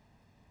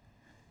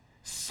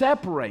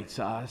 separates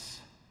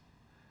us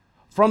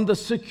from the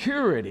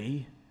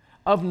security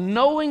of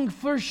knowing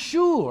for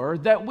sure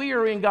that we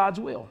are in God's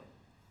will.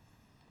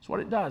 That's what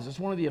it does. It's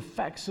one of the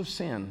effects of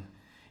sin.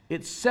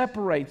 It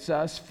separates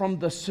us from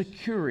the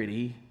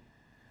security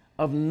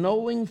of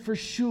knowing for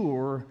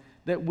sure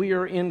that we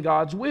are in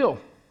God's will.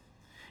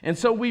 And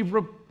so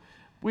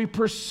we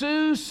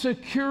pursue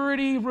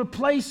security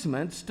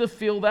replacements to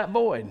fill that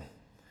void.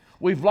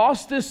 We've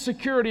lost this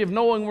security of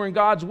knowing we're in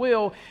God's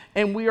will,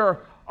 and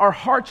our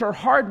hearts are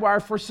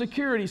hardwired for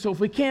security. So if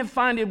we can't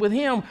find it with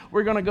Him,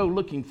 we're going to go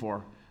looking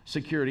for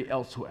security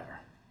elsewhere.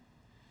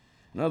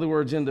 In other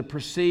words, in the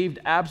perceived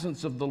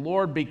absence of the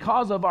Lord,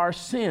 because of our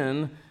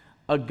sin,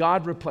 a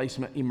God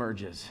replacement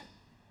emerges.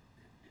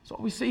 That's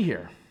what we see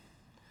here.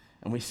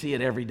 And we see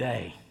it every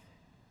day.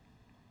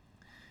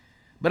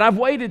 But I've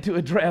waited to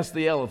address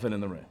the elephant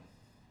in the room.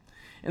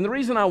 And the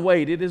reason I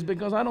waited is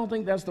because I don't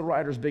think that's the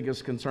writer's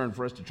biggest concern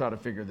for us to try to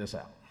figure this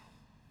out.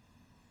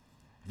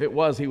 If it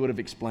was, he would have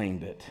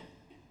explained it.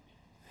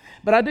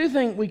 But I do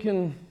think we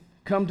can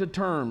come to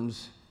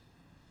terms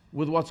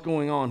with what's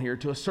going on here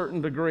to a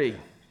certain degree.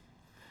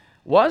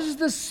 Was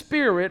the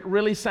Spirit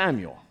really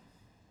Samuel?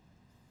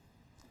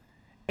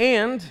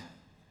 And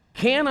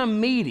can a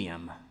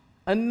medium,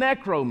 a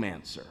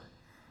necromancer,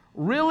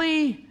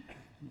 really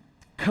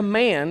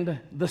command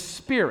the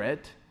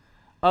spirit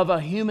of a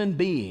human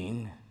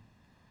being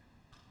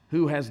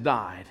who has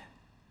died,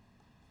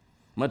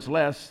 much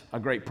less a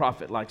great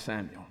prophet like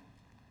Samuel?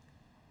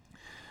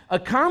 A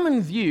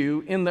common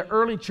view in the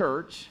early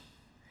church,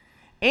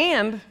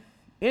 and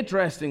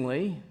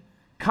interestingly,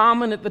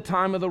 common at the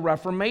time of the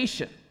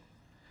Reformation,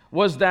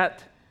 was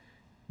that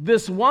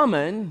this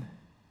woman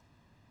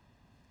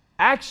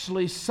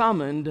actually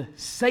summoned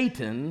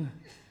Satan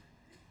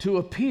to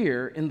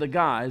appear in the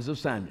guise of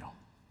Samuel.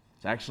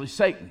 It's actually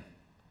Satan.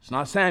 It's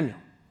not Samuel.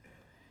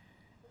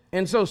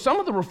 And so some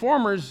of the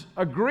reformers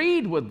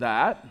agreed with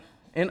that,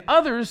 and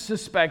others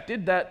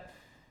suspected that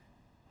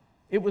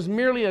it was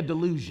merely a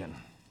delusion.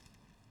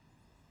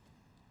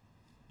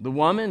 The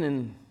woman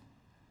and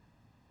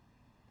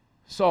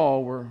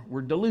Saul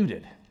were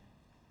deluded.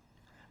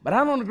 But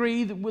I don't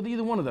agree with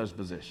either one of those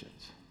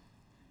positions.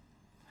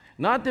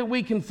 Not that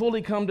we can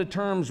fully come to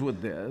terms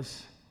with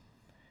this,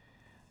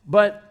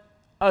 but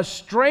a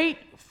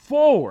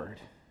straightforward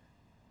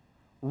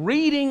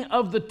reading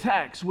of the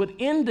text would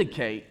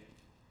indicate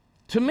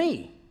to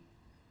me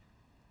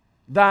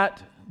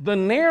that the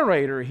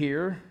narrator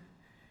here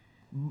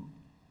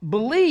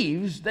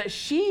believes that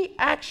she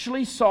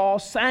actually saw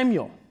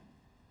Samuel.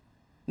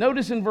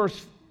 Notice in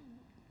verse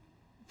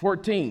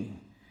 14,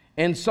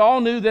 and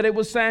Saul knew that it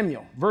was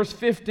Samuel. Verse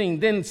 15,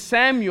 then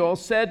Samuel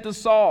said to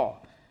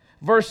Saul.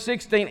 Verse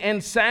 16,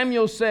 and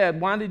Samuel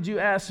said, why did you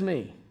ask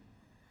me?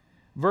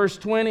 Verse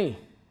 20,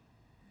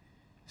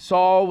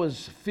 Saul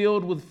was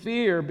filled with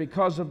fear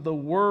because of the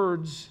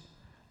words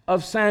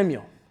of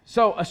Samuel.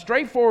 So a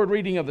straightforward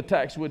reading of the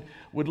text would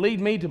lead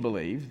me to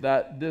believe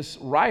that this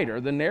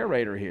writer, the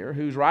narrator here,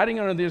 who's writing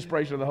under the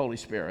inspiration of the Holy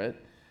Spirit,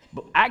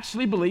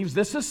 actually believes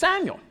this is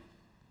Samuel.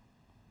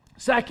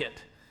 Second,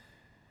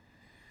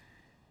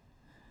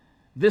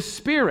 this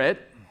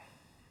Spirit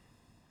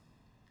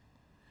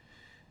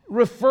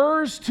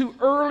refers to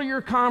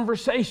earlier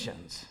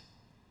conversations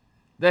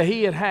that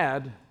he had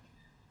had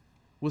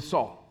with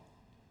Saul.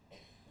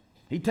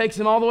 He takes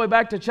him all the way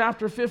back to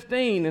chapter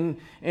 15,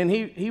 and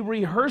he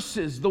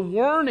rehearses the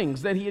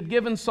warnings that he had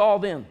given Saul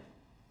then.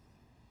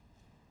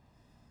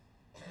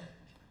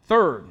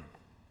 Third,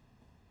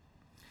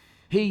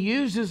 he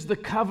uses the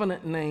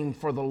covenant name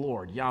for the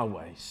Lord,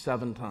 Yahweh,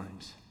 7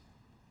 times.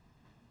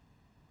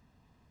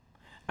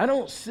 I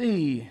don't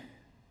see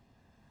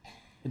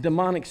a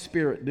demonic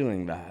spirit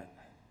doing that.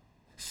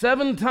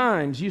 7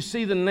 times you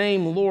see the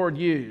name Lord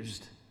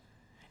used.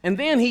 And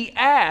then he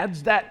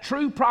adds that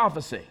true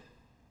prophecy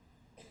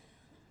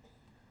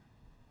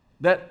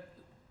that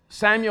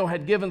Samuel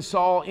had given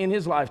Saul in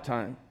his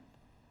lifetime,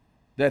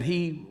 that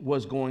he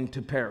was going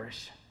to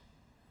perish.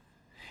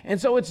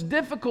 And so it's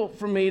difficult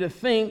for me to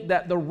think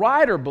that the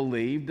writer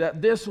believed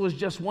that this was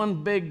just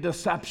one big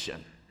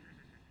deception.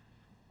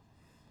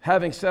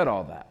 Having said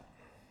all that,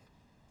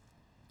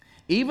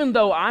 even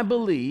though I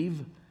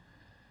believe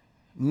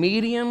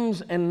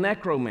mediums and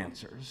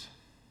necromancers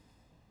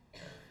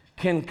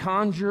can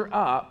conjure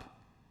up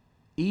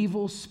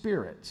evil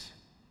spirits,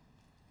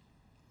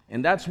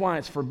 and that's why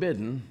it's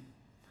forbidden,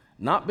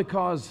 not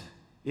because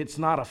it's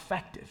not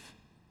effective.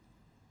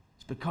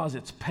 It's because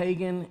it's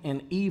pagan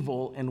and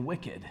evil and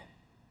wicked.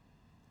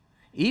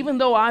 Even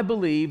though I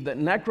believe that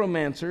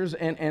necromancers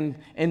and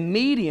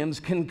mediums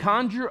can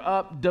conjure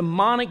up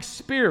demonic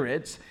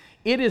spirits,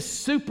 it is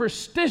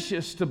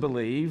superstitious to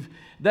believe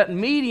that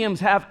mediums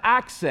have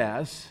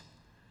access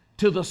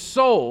to the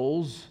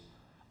souls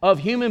of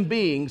human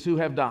beings who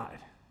have died.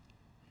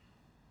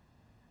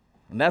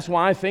 And that's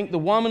why I think the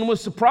woman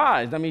was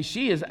surprised. I mean,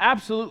 she is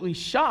absolutely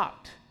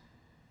shocked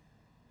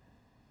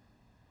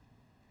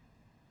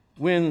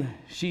when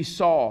she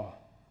saw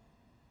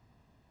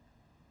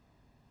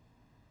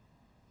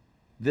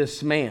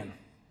this man,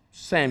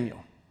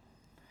 Samuel.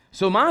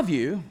 So my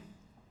view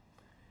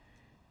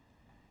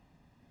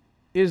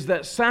is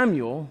that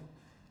Samuel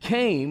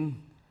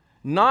came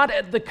not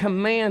at the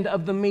command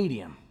of the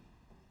medium,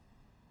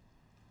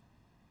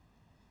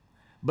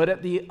 but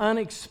at the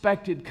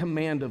unexpected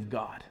command of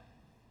God.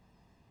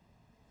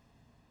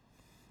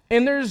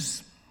 And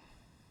there's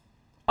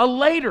a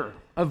later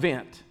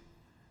event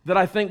that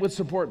I think would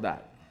support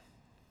that.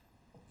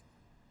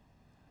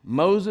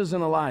 Moses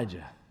and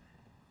Elijah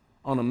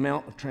on a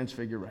Mount of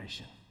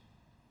Transfiguration.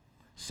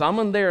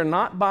 Summoned there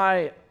not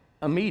by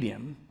a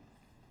medium,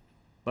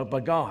 but by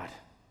God.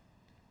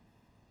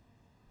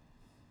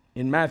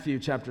 In Matthew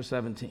chapter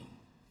 17.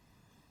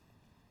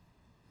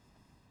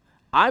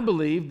 I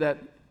believe that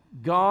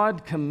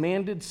God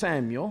commanded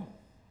Samuel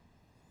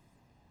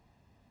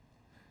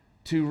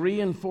to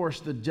reinforce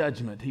the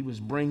judgment he was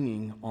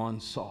bringing on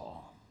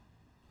Saul.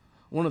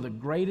 One of the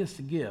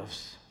greatest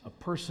gifts a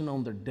person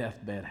on their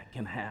deathbed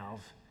can have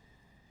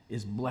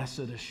is blessed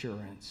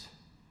assurance.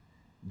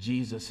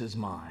 Jesus is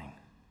mine.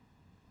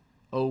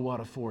 Oh, what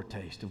a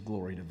foretaste of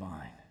glory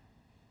divine.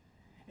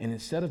 And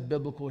instead of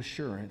biblical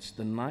assurance,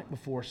 the night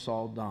before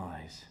Saul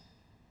dies,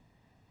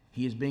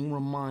 he is being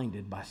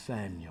reminded by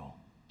Samuel,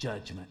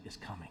 judgment is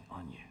coming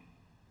on you.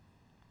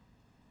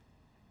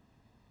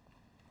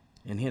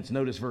 And hence,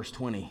 notice verse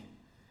 20.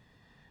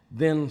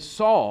 Then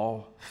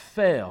Saul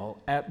fell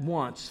at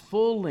once,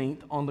 full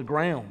length on the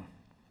ground,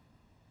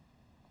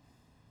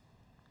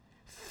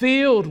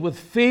 filled with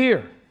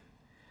fear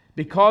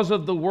because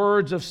of the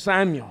words of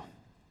Samuel.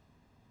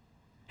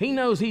 He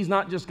knows he's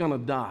not just going to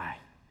die.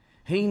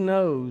 He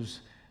knows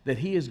that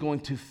he is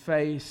going to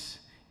face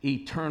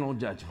eternal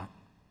judgment.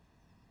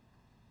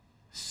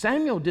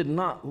 Saul did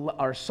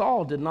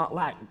not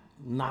lack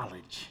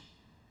knowledge.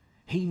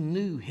 He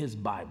knew his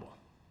Bible.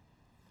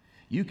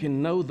 You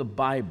can know the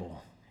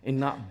Bible and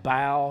not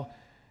bow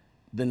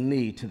the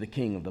knee to the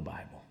king of the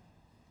Bible.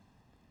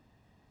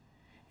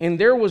 And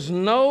there was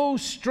no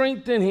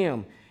strength in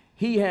him.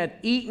 He had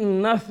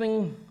eaten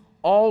nothing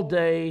all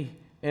day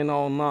and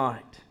all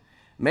night.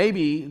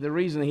 Maybe the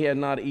reason he had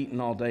not eaten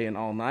all day and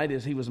all night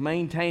is he was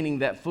maintaining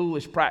that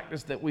foolish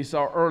practice that we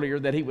saw earlier,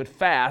 that he would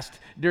fast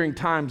during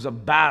times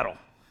of battle.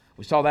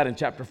 We saw that in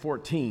chapter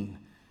 14,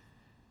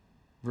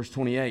 verse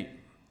 28.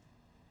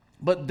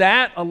 But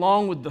that,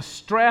 along with the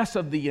stress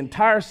of the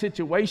entire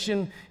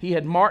situation, he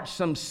had marched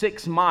some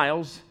 6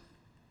 miles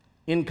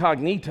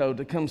incognito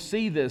to come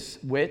see this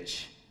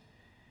witch.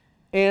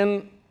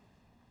 And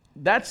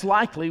that's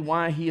likely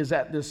why he is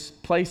at this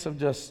place of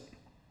just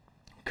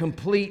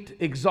complete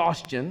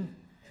exhaustion.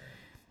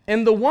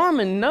 And the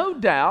woman, no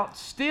doubt,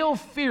 still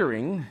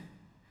fearing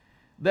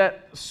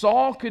that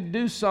Saul could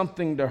do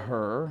something to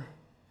her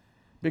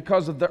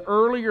because of the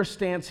earlier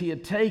stance he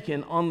had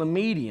taken on the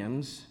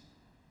mediums,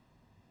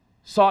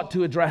 sought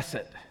to address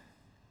it.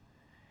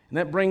 And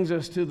that brings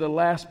us to the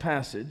last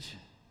passage,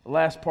 the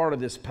last part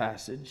of this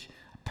passage,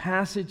 a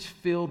passage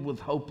filled with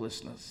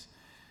hopelessness.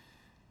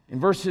 In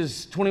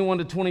verses 21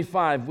 to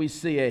 25, we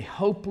see a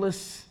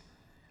hopeless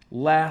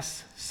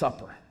Last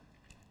Supper.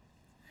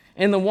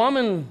 And the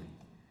woman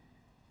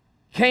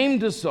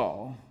came to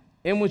Saul,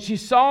 and when she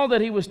saw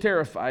that he was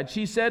terrified,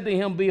 she said to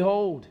him,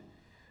 "Behold,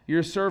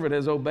 your servant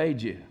has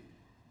obeyed you."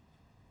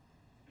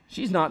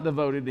 She's not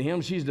devoted to him,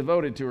 she's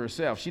devoted to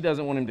herself. She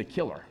doesn't want him to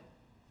kill her.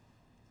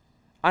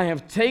 "I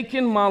have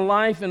taken my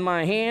life in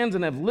my hands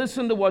and have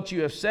listened to what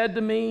you have said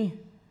to me.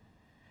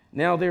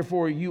 Now,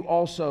 therefore, you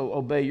also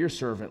obey your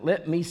servant.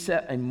 Let me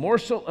set a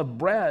morsel of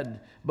bread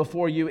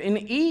before you and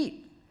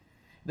eat,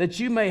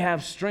 that you may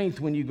have strength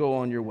when you go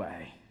on your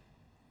way."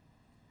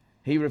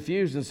 He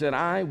refused and said,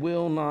 "I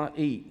will not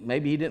eat."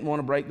 Maybe he didn't want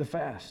to break the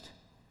fast.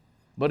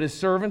 But his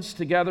servants,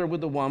 together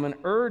with the woman,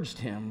 urged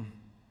him,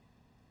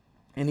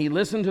 and he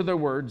listened to their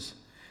words.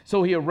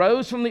 So he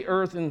arose from the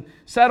earth and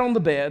sat on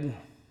the bed.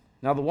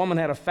 Now the woman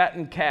had a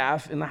fattened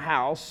calf in the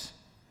house.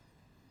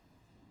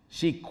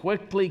 She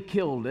quickly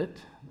killed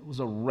it. It was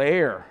a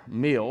rare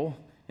meal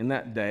in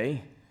that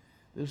day.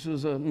 This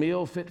was a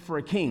meal fit for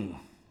a king.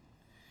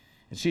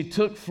 And she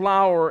took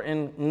flour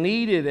and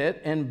kneaded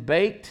it and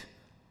baked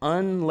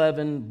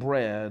unleavened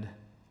bread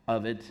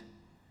of it.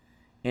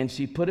 And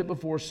she put it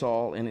before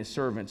Saul and his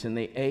servants, and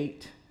they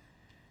ate.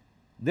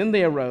 Then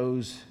they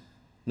arose,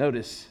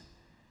 notice,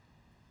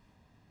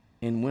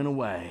 and went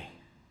away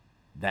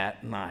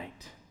that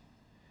night.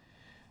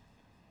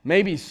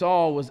 Maybe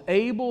Saul was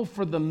able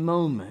for the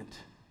moment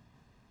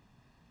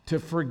to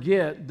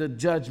forget the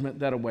judgment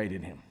that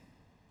awaited him.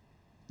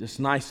 This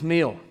nice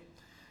meal,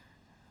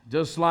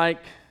 just like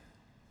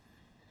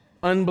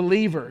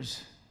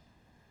unbelievers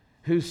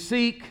who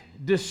seek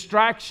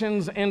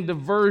distractions and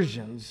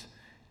diversions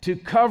to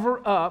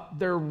cover up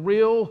their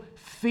real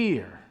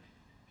fear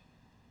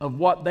of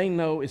what they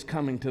know is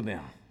coming to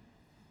them: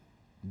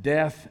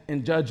 death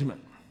and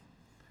judgment.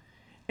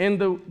 And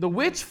the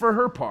witch, for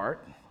her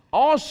part,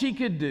 all she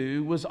could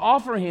do was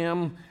offer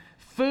him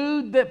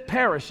food that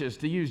perishes,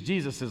 to use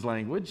Jesus'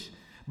 language,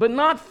 but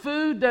not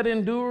food that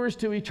endures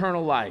to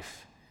eternal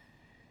life.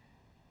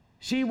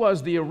 She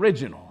was the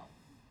original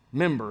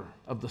member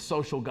of the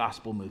social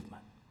gospel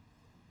movement,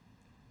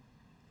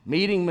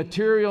 meeting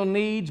material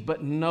needs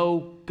but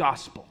no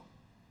gospel.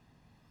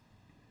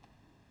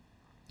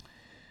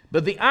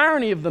 But the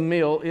irony of the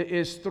meal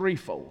is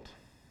threefold.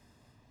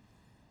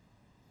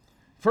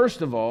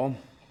 First of all,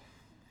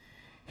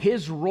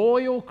 his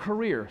royal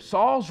career,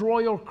 Saul's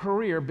royal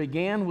career,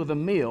 began with a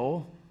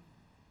meal,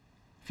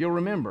 if you'll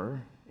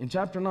remember, in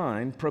chapter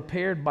 9,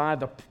 prepared by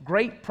the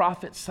great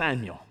prophet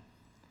Samuel.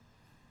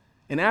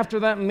 And after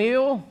that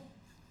meal,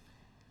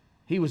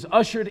 he was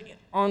ushered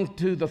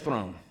onto the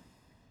throne.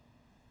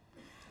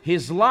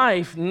 His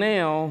life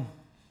now,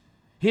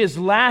 his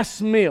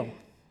last meal,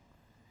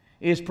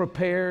 is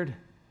prepared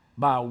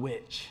by a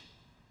witch,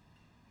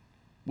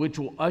 which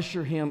will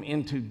usher him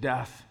into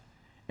death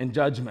and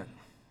judgment.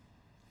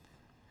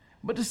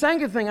 But the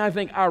second thing I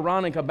think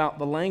ironic about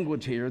the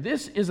language here,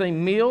 this is a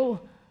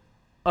meal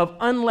of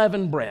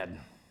unleavened bread,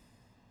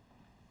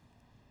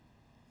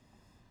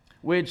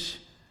 which,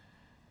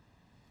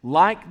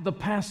 like the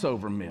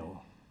Passover meal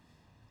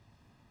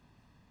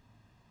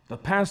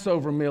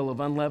of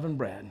unleavened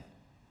bread,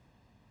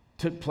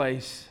 took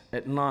place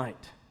at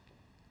night.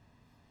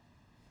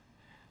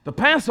 The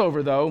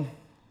Passover, though,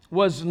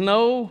 was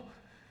no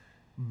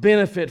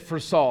benefit for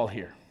Saul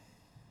here.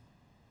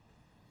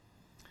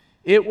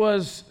 It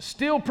was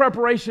still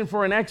preparation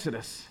for an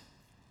exodus.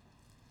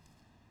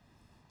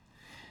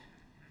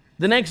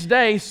 The next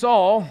day,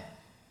 Saul,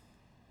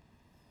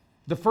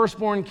 the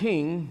firstborn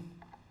king,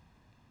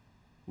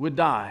 would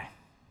die.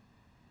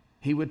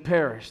 He would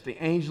perish.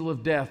 The angel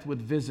of death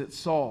would visit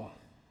Saul.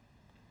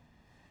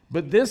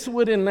 But this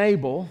would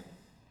enable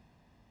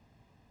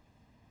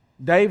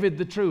David,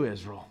 the true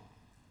Israel,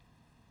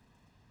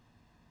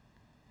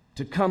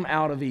 to come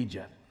out of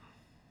Egypt,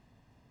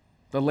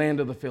 the land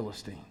of the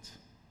Philistines.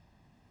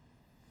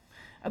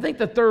 I think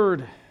the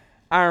third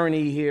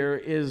irony here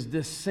is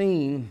this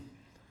scene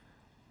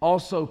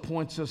also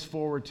points us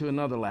forward to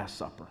another Last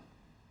Supper.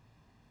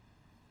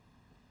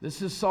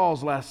 This is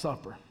Saul's Last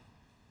Supper.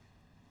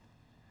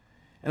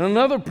 And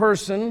another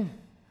person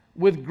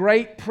with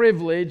great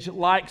privilege,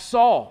 like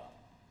Saul,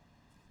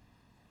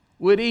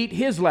 would eat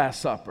his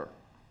Last Supper.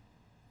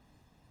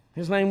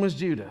 His name was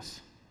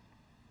Judas.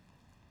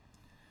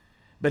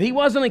 But he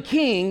wasn't a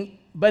king,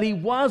 but he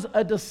was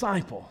a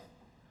disciple,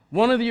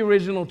 one of the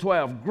original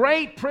 12.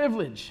 Great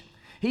privilege.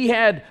 He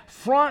had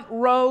front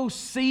row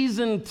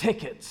season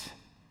tickets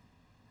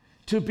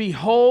to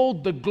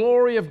behold the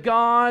glory of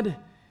God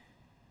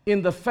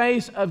in the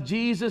face of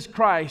Jesus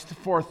Christ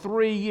for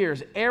 3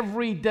 years,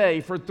 every day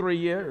for 3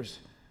 years.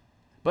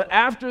 But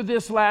after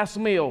this last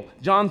meal,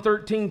 John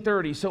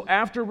 13:30, so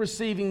after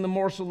receiving the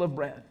morsel of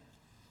bread,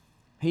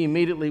 he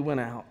immediately went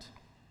out,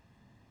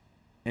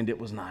 and it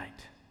was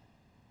night.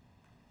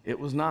 It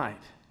was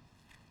night.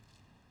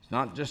 It's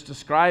not just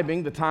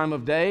describing the time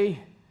of day,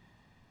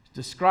 it's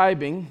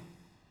describing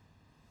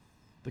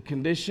the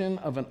condition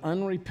of an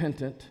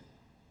unrepentant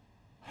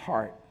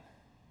heart,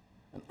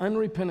 an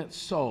unrepentant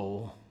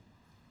soul,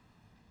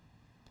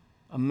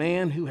 a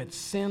man who had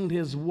sinned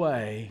his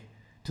way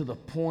to the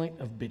point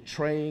of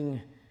betraying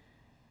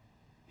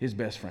his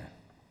best friend.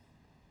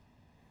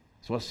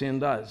 That's what sin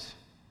does.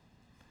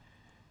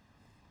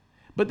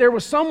 But there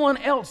was someone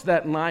else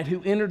that night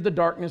who entered the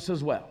darkness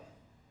as well.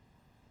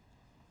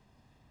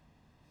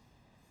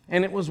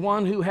 And it was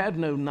one who had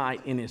no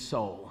night in his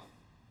soul.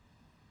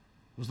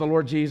 It was the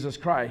Lord Jesus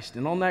Christ.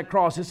 And on that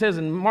cross, it says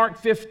in Mark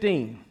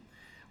 15,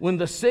 when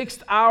the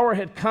 6th hour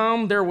had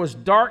come, there was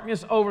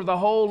darkness over the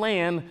whole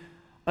land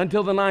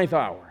until the 9th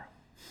hour.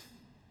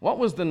 What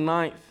was the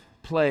 9th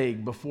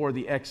plague before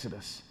the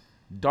Exodus?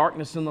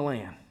 Darkness in the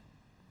land.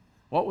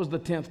 What was the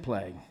 10th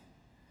plague?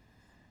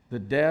 The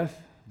death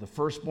of the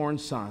firstborn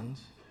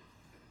sons,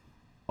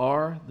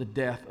 or the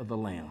death of the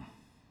lamb.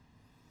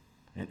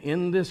 And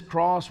in this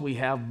cross we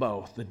have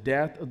both. The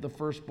death of the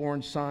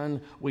firstborn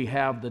son, we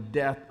have the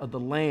death of the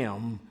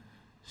lamb,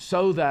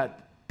 so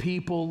that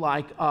people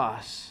like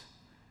us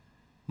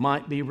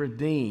might be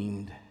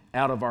redeemed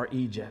out of our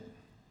Egypt.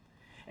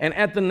 And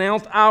at the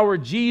 9th hour,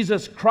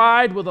 Jesus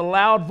cried with a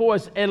loud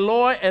voice,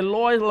 Eloi,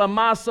 Eloi,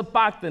 lama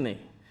sabachthani,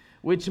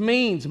 which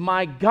means,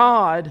 my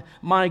God,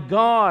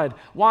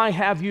 why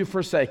have you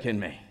forsaken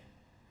me?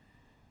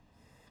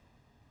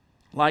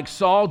 Like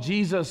Saul,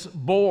 Jesus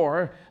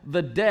bore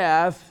the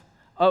death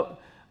of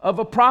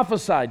a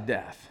prophesied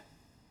death.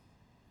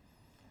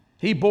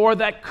 He bore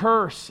that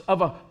curse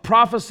of a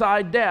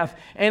prophesied death.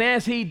 And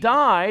as he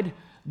died,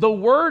 the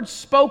words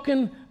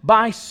spoken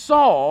by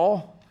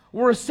Saul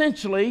were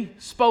essentially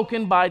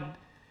spoken by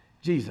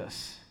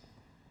Jesus.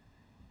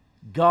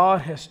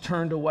 God has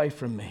turned away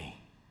from me,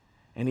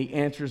 and he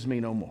answers me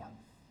no more.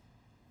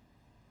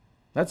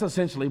 That's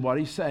essentially what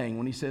he's saying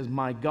when he says,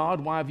 my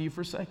God, why have you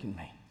forsaken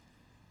me?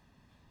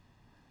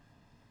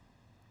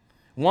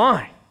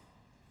 Why?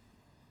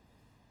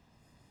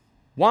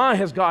 Why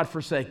has God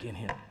forsaken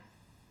him?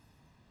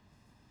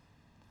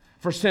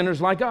 For sinners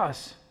like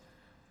us,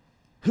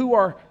 who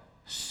are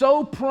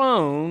so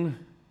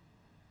prone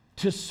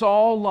to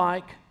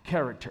Saul-like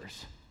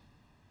characters,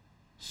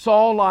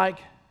 Saul-like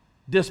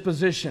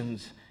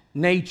dispositions,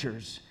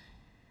 natures,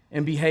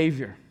 and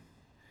behavior,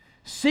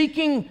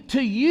 seeking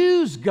to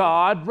use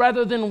God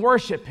rather than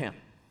worship him,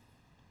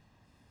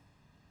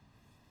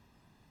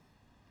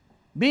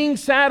 being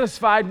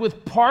satisfied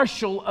with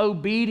partial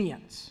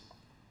obedience,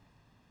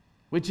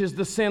 which is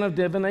the sin of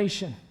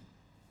divination.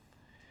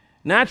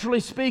 Naturally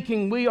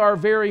speaking, we are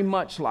very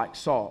much like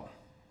Saul.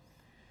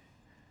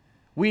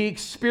 We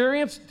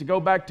experience, to go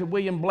back to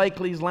William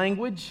Blakely's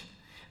language,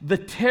 the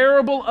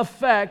terrible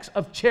effects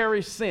of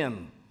cherished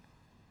sin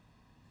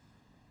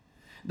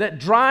that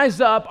dries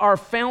up our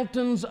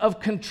fountains of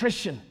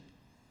contrition,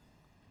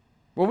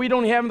 where we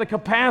don't have the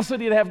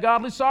capacity to have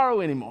godly sorrow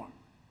anymore,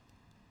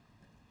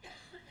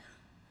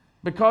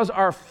 because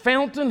our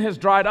fountain has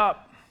dried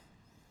up,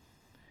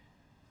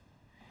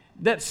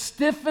 that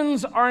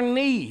stiffens our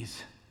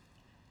knees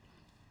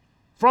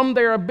from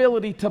their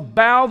ability to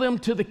bow them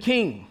to the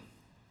King,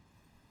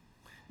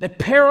 that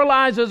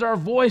paralyzes our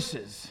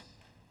voices,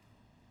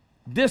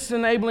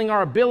 disenabling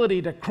our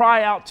ability to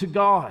cry out to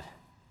God,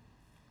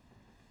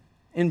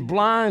 and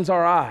blinds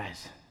our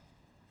eyes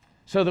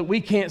so that we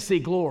can't see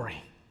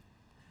glory.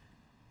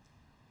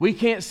 We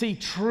can't see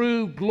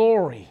true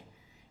glory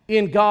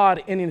in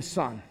God and in His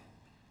Son.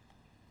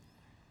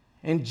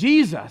 And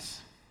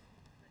Jesus,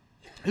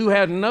 who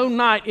had no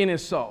night in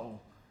his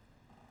soul,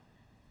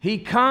 he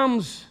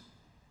comes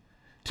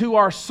to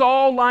our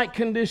Saul-like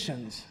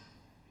conditions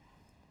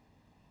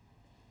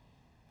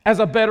as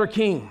a better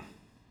king,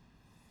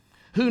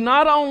 who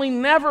not only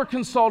never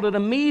consulted a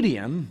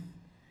medium,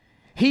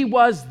 he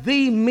was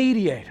the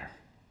mediator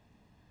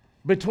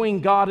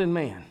between God and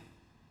man.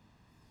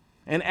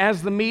 And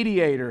as the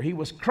mediator, he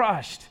was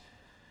crushed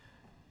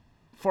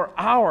for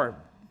our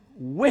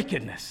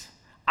wickedness,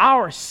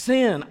 our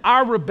sin,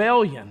 our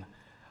rebellion,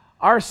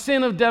 our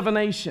sin of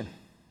divination.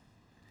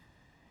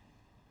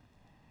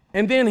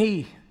 And then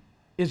he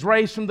is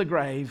raised from the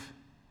grave,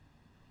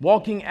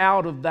 walking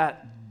out of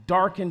that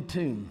darkened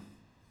tomb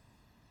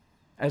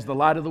as the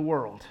light of the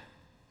world.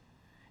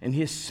 And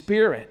his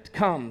spirit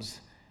comes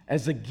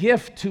as a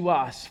gift to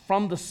us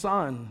from the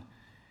sun,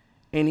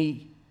 and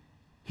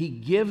He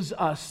gives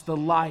us the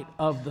light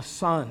of the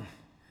sun.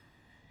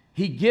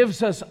 He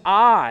gives us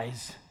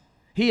eyes.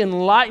 He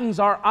enlightens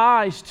our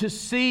eyes to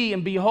see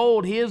and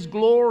behold His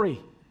glory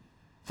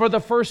for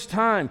the first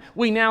time.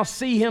 We now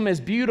see Him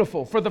as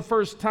beautiful for the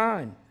first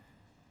time.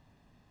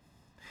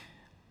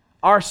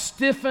 Our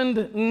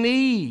stiffened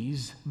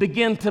knees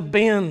begin to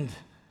bend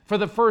for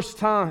the first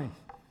time.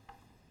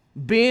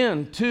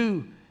 Bend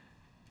to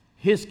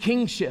His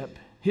kingship,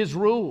 His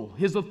rule,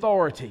 His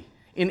authority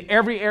in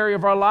every area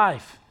of our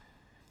life.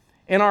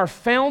 And our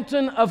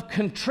fountain of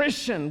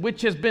contrition,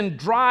 which has been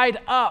dried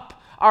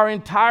up our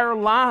entire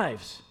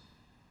lives,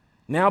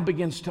 now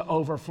begins to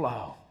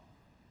overflow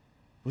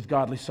with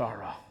godly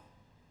sorrow.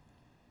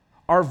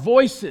 Our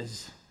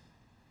voices,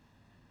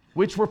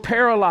 which were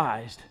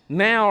paralyzed,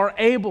 now are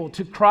able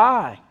to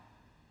cry,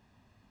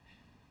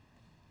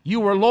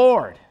 "You are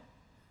Lord.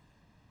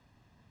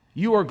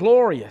 You are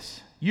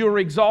glorious. You are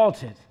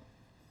exalted."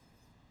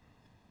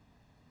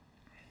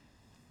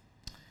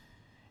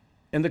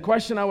 And the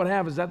question I would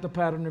have, is that the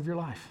pattern of your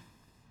life?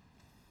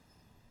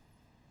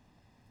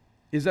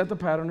 Is that the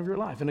pattern of your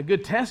life? And a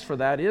good test for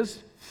that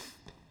is,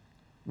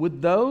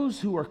 would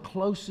those who are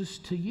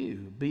closest to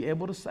you be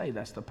able to say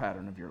that's the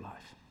pattern of your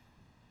life?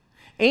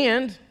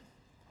 And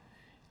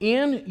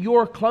in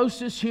your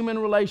closest human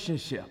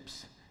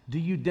relationships, do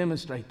you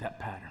demonstrate that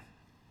pattern?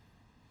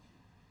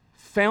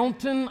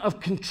 Fountain of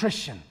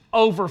contrition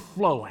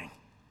overflowing,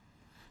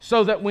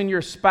 so that when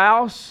your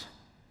spouse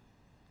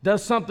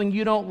does something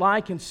you don't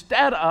like,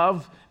 instead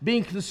of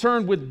being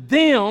concerned with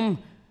them,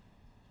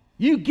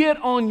 you get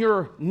on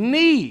your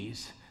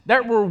knees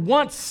that were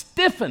once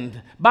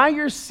stiffened by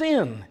your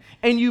sin,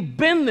 and you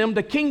bend them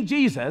to King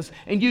Jesus,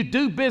 and you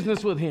do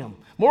business with Him.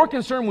 More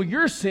concerned with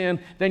your sin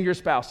than your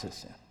spouse's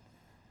sin.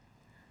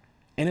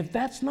 And if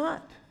that's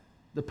not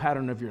the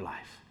pattern of your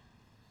life,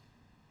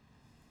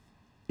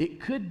 it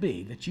could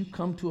be that you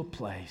come to a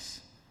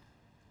place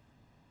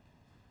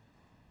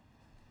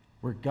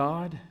where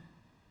God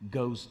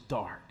goes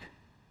dark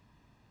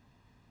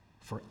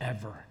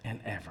forever and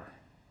ever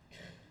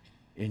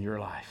in your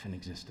life and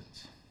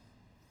existence.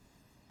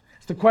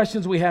 It's the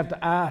questions we have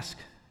to ask.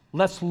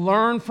 Let's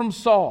learn from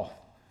Saul,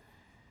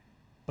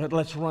 but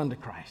let's run to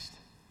Christ.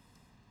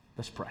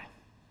 Let's pray.